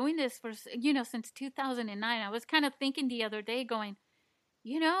been doing this for since 2009. I was kind of thinking the other day, going,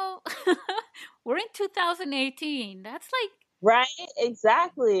 you know, we're in 2018. Right?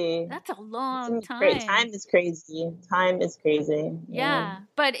 Exactly. That's a long It's great. time. Time is crazy. Time is crazy. Yeah. Yeah,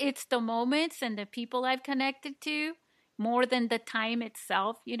 but it's the moments and the people I've connected to more than the time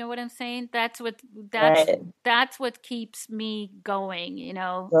itself. You know what I'm saying? That's Right. that's what keeps me going.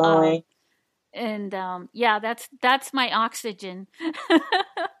 Going. And yeah, that's my oxygen.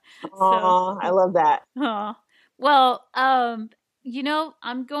 So, Oh, I love that. uh, well,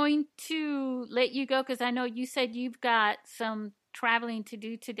 I'm going to let you go because I know you said you've got some traveling to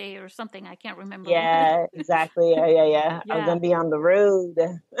do today or something. I can't remember what. Yeah, exactly. Yeah, yeah, yeah. I'm Yeah. gonna be on the road.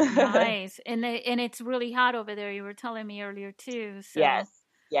 Nice. And it's really hot over there. You were telling me earlier too. So, Yes,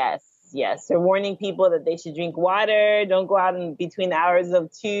 yes, yes. They're warning people that they should drink water. Don't go out in between the hours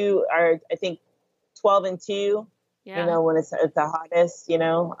of two, or I think 12 and 2. You yeah. know, when it's the hottest. You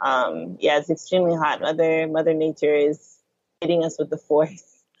know, yeah, it's extremely hot. Mother Nature is hitting us with the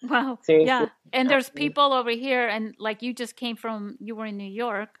force. Wow. Seriously. Yeah. And there's Um, people over here and like you were in New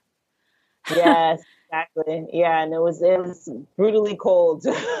York. yes, exactly. Yeah, and it was brutally cold.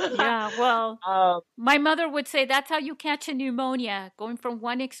 Yeah. Well, um, my mother would say that's how you catch a pneumonia, going from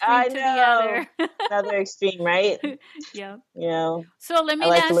one extreme I to the know. other. Another extreme, right? Yeah. You know, So let I me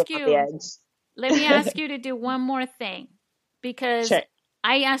like to live ask on the you, edge. let me ask you to do one more thing because Sure.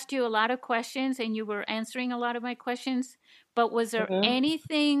 I asked you a lot of questions and you were answering a lot of my questions, but was there Hmm.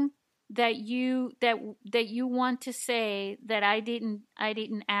 anything that you want to say that I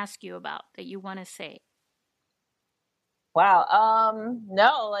didn't ask you about that you want to say? Wow.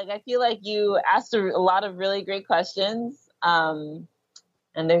 No, like I feel like you asked a lot of really great questions.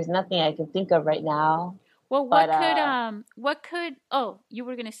 And there's nothing I can think of right now. Well, But oh, you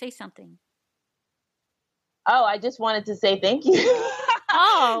were going to say something. oh, I just wanted to say thank you.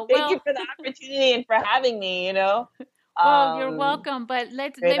 Oh, Thank you for the opportunity and for having me, you know. well, you're Um, welcome, but Great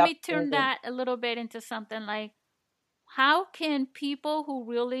let me turn opportunity. that a little bit into something like how can people who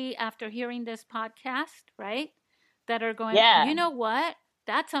really, after hearing this podcast, right, that are going, Yeah. you know what,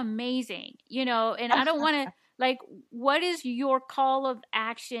 that's amazing, and I don't want to, like, what is your call of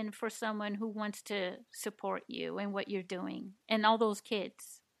action for someone who wants to support you and what you're doing and all those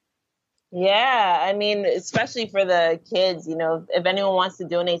kids? Yeah, I mean, especially for the kids, you know, if anyone wants to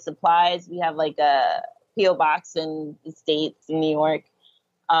donate supplies, we have like a PO box in the States, in New York.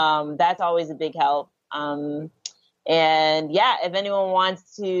 That's always a big help. And yeah, if anyone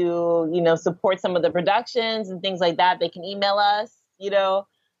wants to, you know, support some of the productions and things like that, they can email us, you know.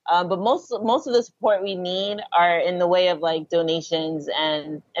 But most of the support we need are in the way of like donations,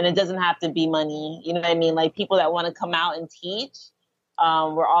 and it doesn't have to be money. You know what I mean? Like people that want to come out and teach.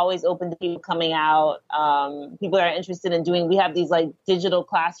 We're always open to people coming out. People that are interested in doing. We have these like digital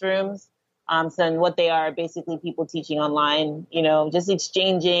classrooms. So and what they are basically people teaching online, you know, just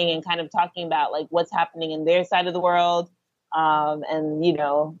exchanging and kind of talking about like what's happening in their side of the world, and you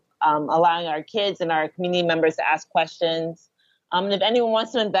know, allowing our kids and our community members to ask questions. And if anyone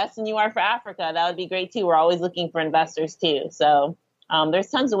wants to invest in You Are for Africa, that would be great too. We're always looking for investors too. So there's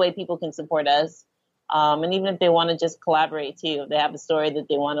tons of ways people can support us. And even if they want to just collaborate too, if they have a story that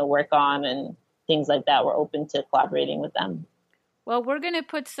they want to work on and things like that, we're open to collaborating with them. Well, we're going to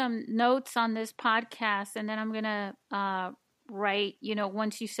put some notes on this podcast, and then I'm going to write,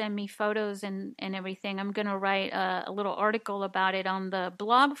 once you send me photos and everything, I'm going to write a little article about it on the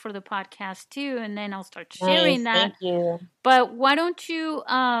blog for the podcast too, and then I'll start sharing that. Thank you. But why don't you,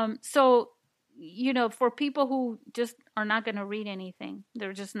 for people who just are not going to read anything,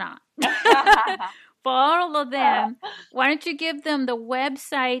 they're just not. For all of them, why don't you give them the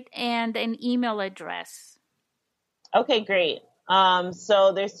website and an email address? Okay, great.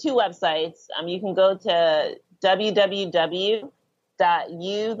 So there's two websites. You can go to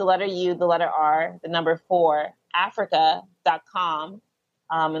www.africa.com.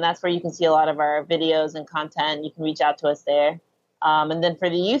 And that's where you can see a lot of our videos and content. You can reach out to us there. And then for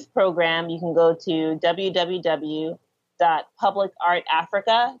the youth program, you can go to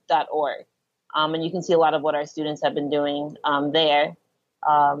www.publicartafrica.org. And you can see a lot of what our students have been doing there.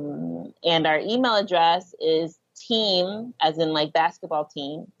 And our email address is team, as in like basketball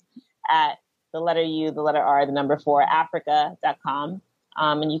team, at the letter U, the letter R, the number 4, Africa.com.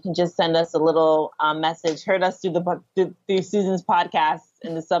 And you can just send us a little message. Heard us through Susan's podcast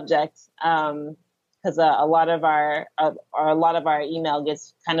in the subject, because a lot of our email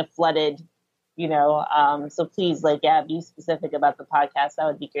gets kind of flooded, So please, be specific about the podcast. That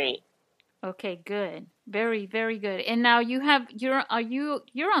would be great. Okay, good. Very, very good. And now you're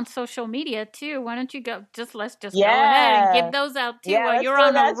on social media too. Why don't you let's go ahead and give those out too while you're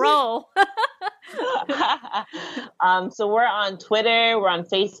on a roll. So we're on Twitter, we're on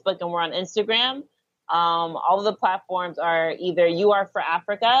Facebook, and we're on Instagram. All of the platforms are either You Are for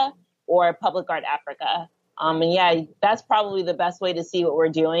Africa or Public Art Africa. And that's probably the best way to see what we're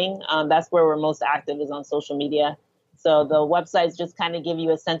doing. That's where we're most active, is on social media. So the websites just kind of give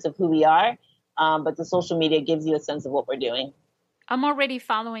you a sense of who we are, but the social media gives you a sense of what we're doing. I'm already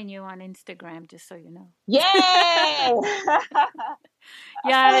following you on Instagram, just so you know. Yay!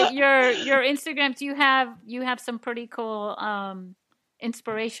 Yeah, your Instagrams, you have some pretty cool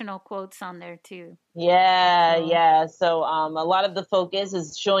inspirational quotes on there too. Yeah. So a lot of the focus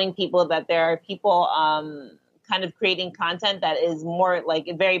is showing people that there are people kind of creating content that is more like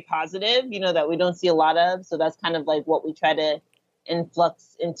very positive, that we don't see a lot of. So that's kind of like what we try to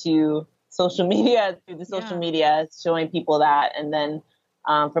influx into social media, through the social media, showing people that. And then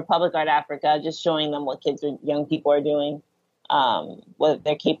for Public Art Africa, just showing them what kids or young people are doing, what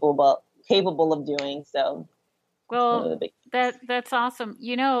they're capable of doing. So well, that's awesome.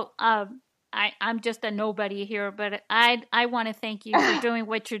 I'm just a nobody here, but I want to thank you for doing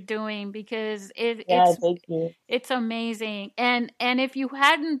what you're doing, because it's amazing. And if you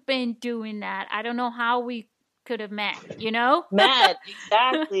hadn't been doing that, I don't know how we could have met, Met,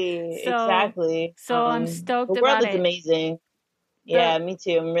 exactly. Exactly. So I'm stoked about it. The world is amazing. Yeah, me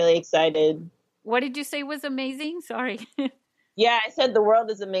too. I'm really excited. What did you say was amazing? Sorry. Yeah, I said the world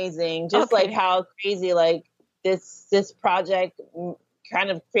is amazing. Just like how crazy, like this project kind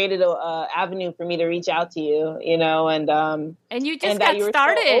of created a avenue for me to reach out to you, and you just got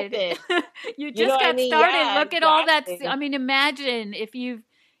started. You just got started. Yeah, look at all that. I mean, imagine if you've,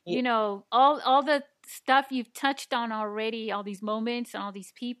 all the stuff you've touched on already, all these moments and all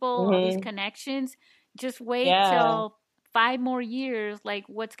these people, all these connections. Just wait till 5 more years. Like,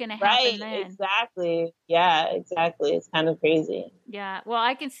 what's going to happen then? Exactly. Yeah, exactly. It's kind of crazy. Yeah. Well,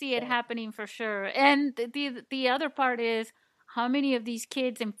 I can see it happening for sure. And the other part is, how many of these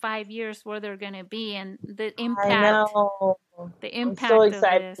kids in 5 years where they're going to be, and the impact. I know. The impact. I'm so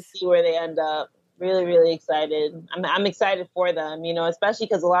excited to see where they end up. Really, really excited. I'm excited for them, especially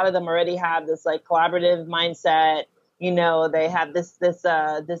because a lot of them already have this like collaborative mindset. They have this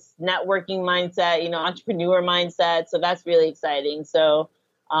networking mindset, entrepreneur mindset. So that's really exciting. So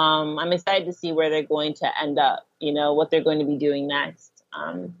I'm excited to see where they're going to end up, what they're going to be doing next.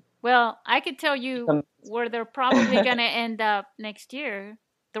 Well, I could tell you where they're probably going to end up next year.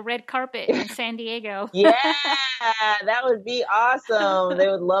 The red carpet in San Diego. Yeah, that would be awesome. They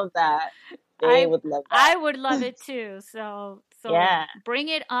would love that. They would love that. I would love it too. So bring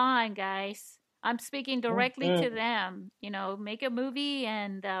it on, guys. I'm speaking directly to them. Make a movie,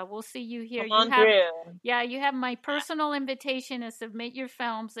 and we'll see you here. Come on through. Yeah, you have my personal invitation to submit your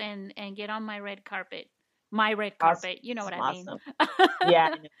films and get on my red carpet. my red carpet. You know what I mean? Awesome.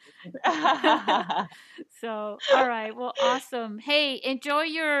 Yeah. I know. So, all right. Well, awesome. Hey, enjoy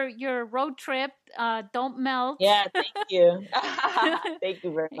your road trip. Don't melt. Yeah, thank you. Thank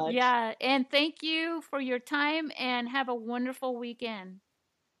you very much. Yeah, and thank you for your time and have a wonderful weekend.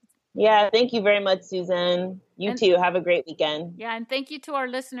 Yeah, thank you very much, Susan. You too. Have a great weekend. Yeah, and thank you to our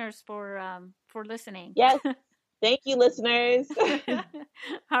listeners for listening. Yes. Thank you, listeners.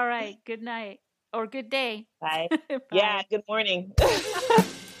 All right. Good night or good day. Bye. Bye. Yeah, good morning.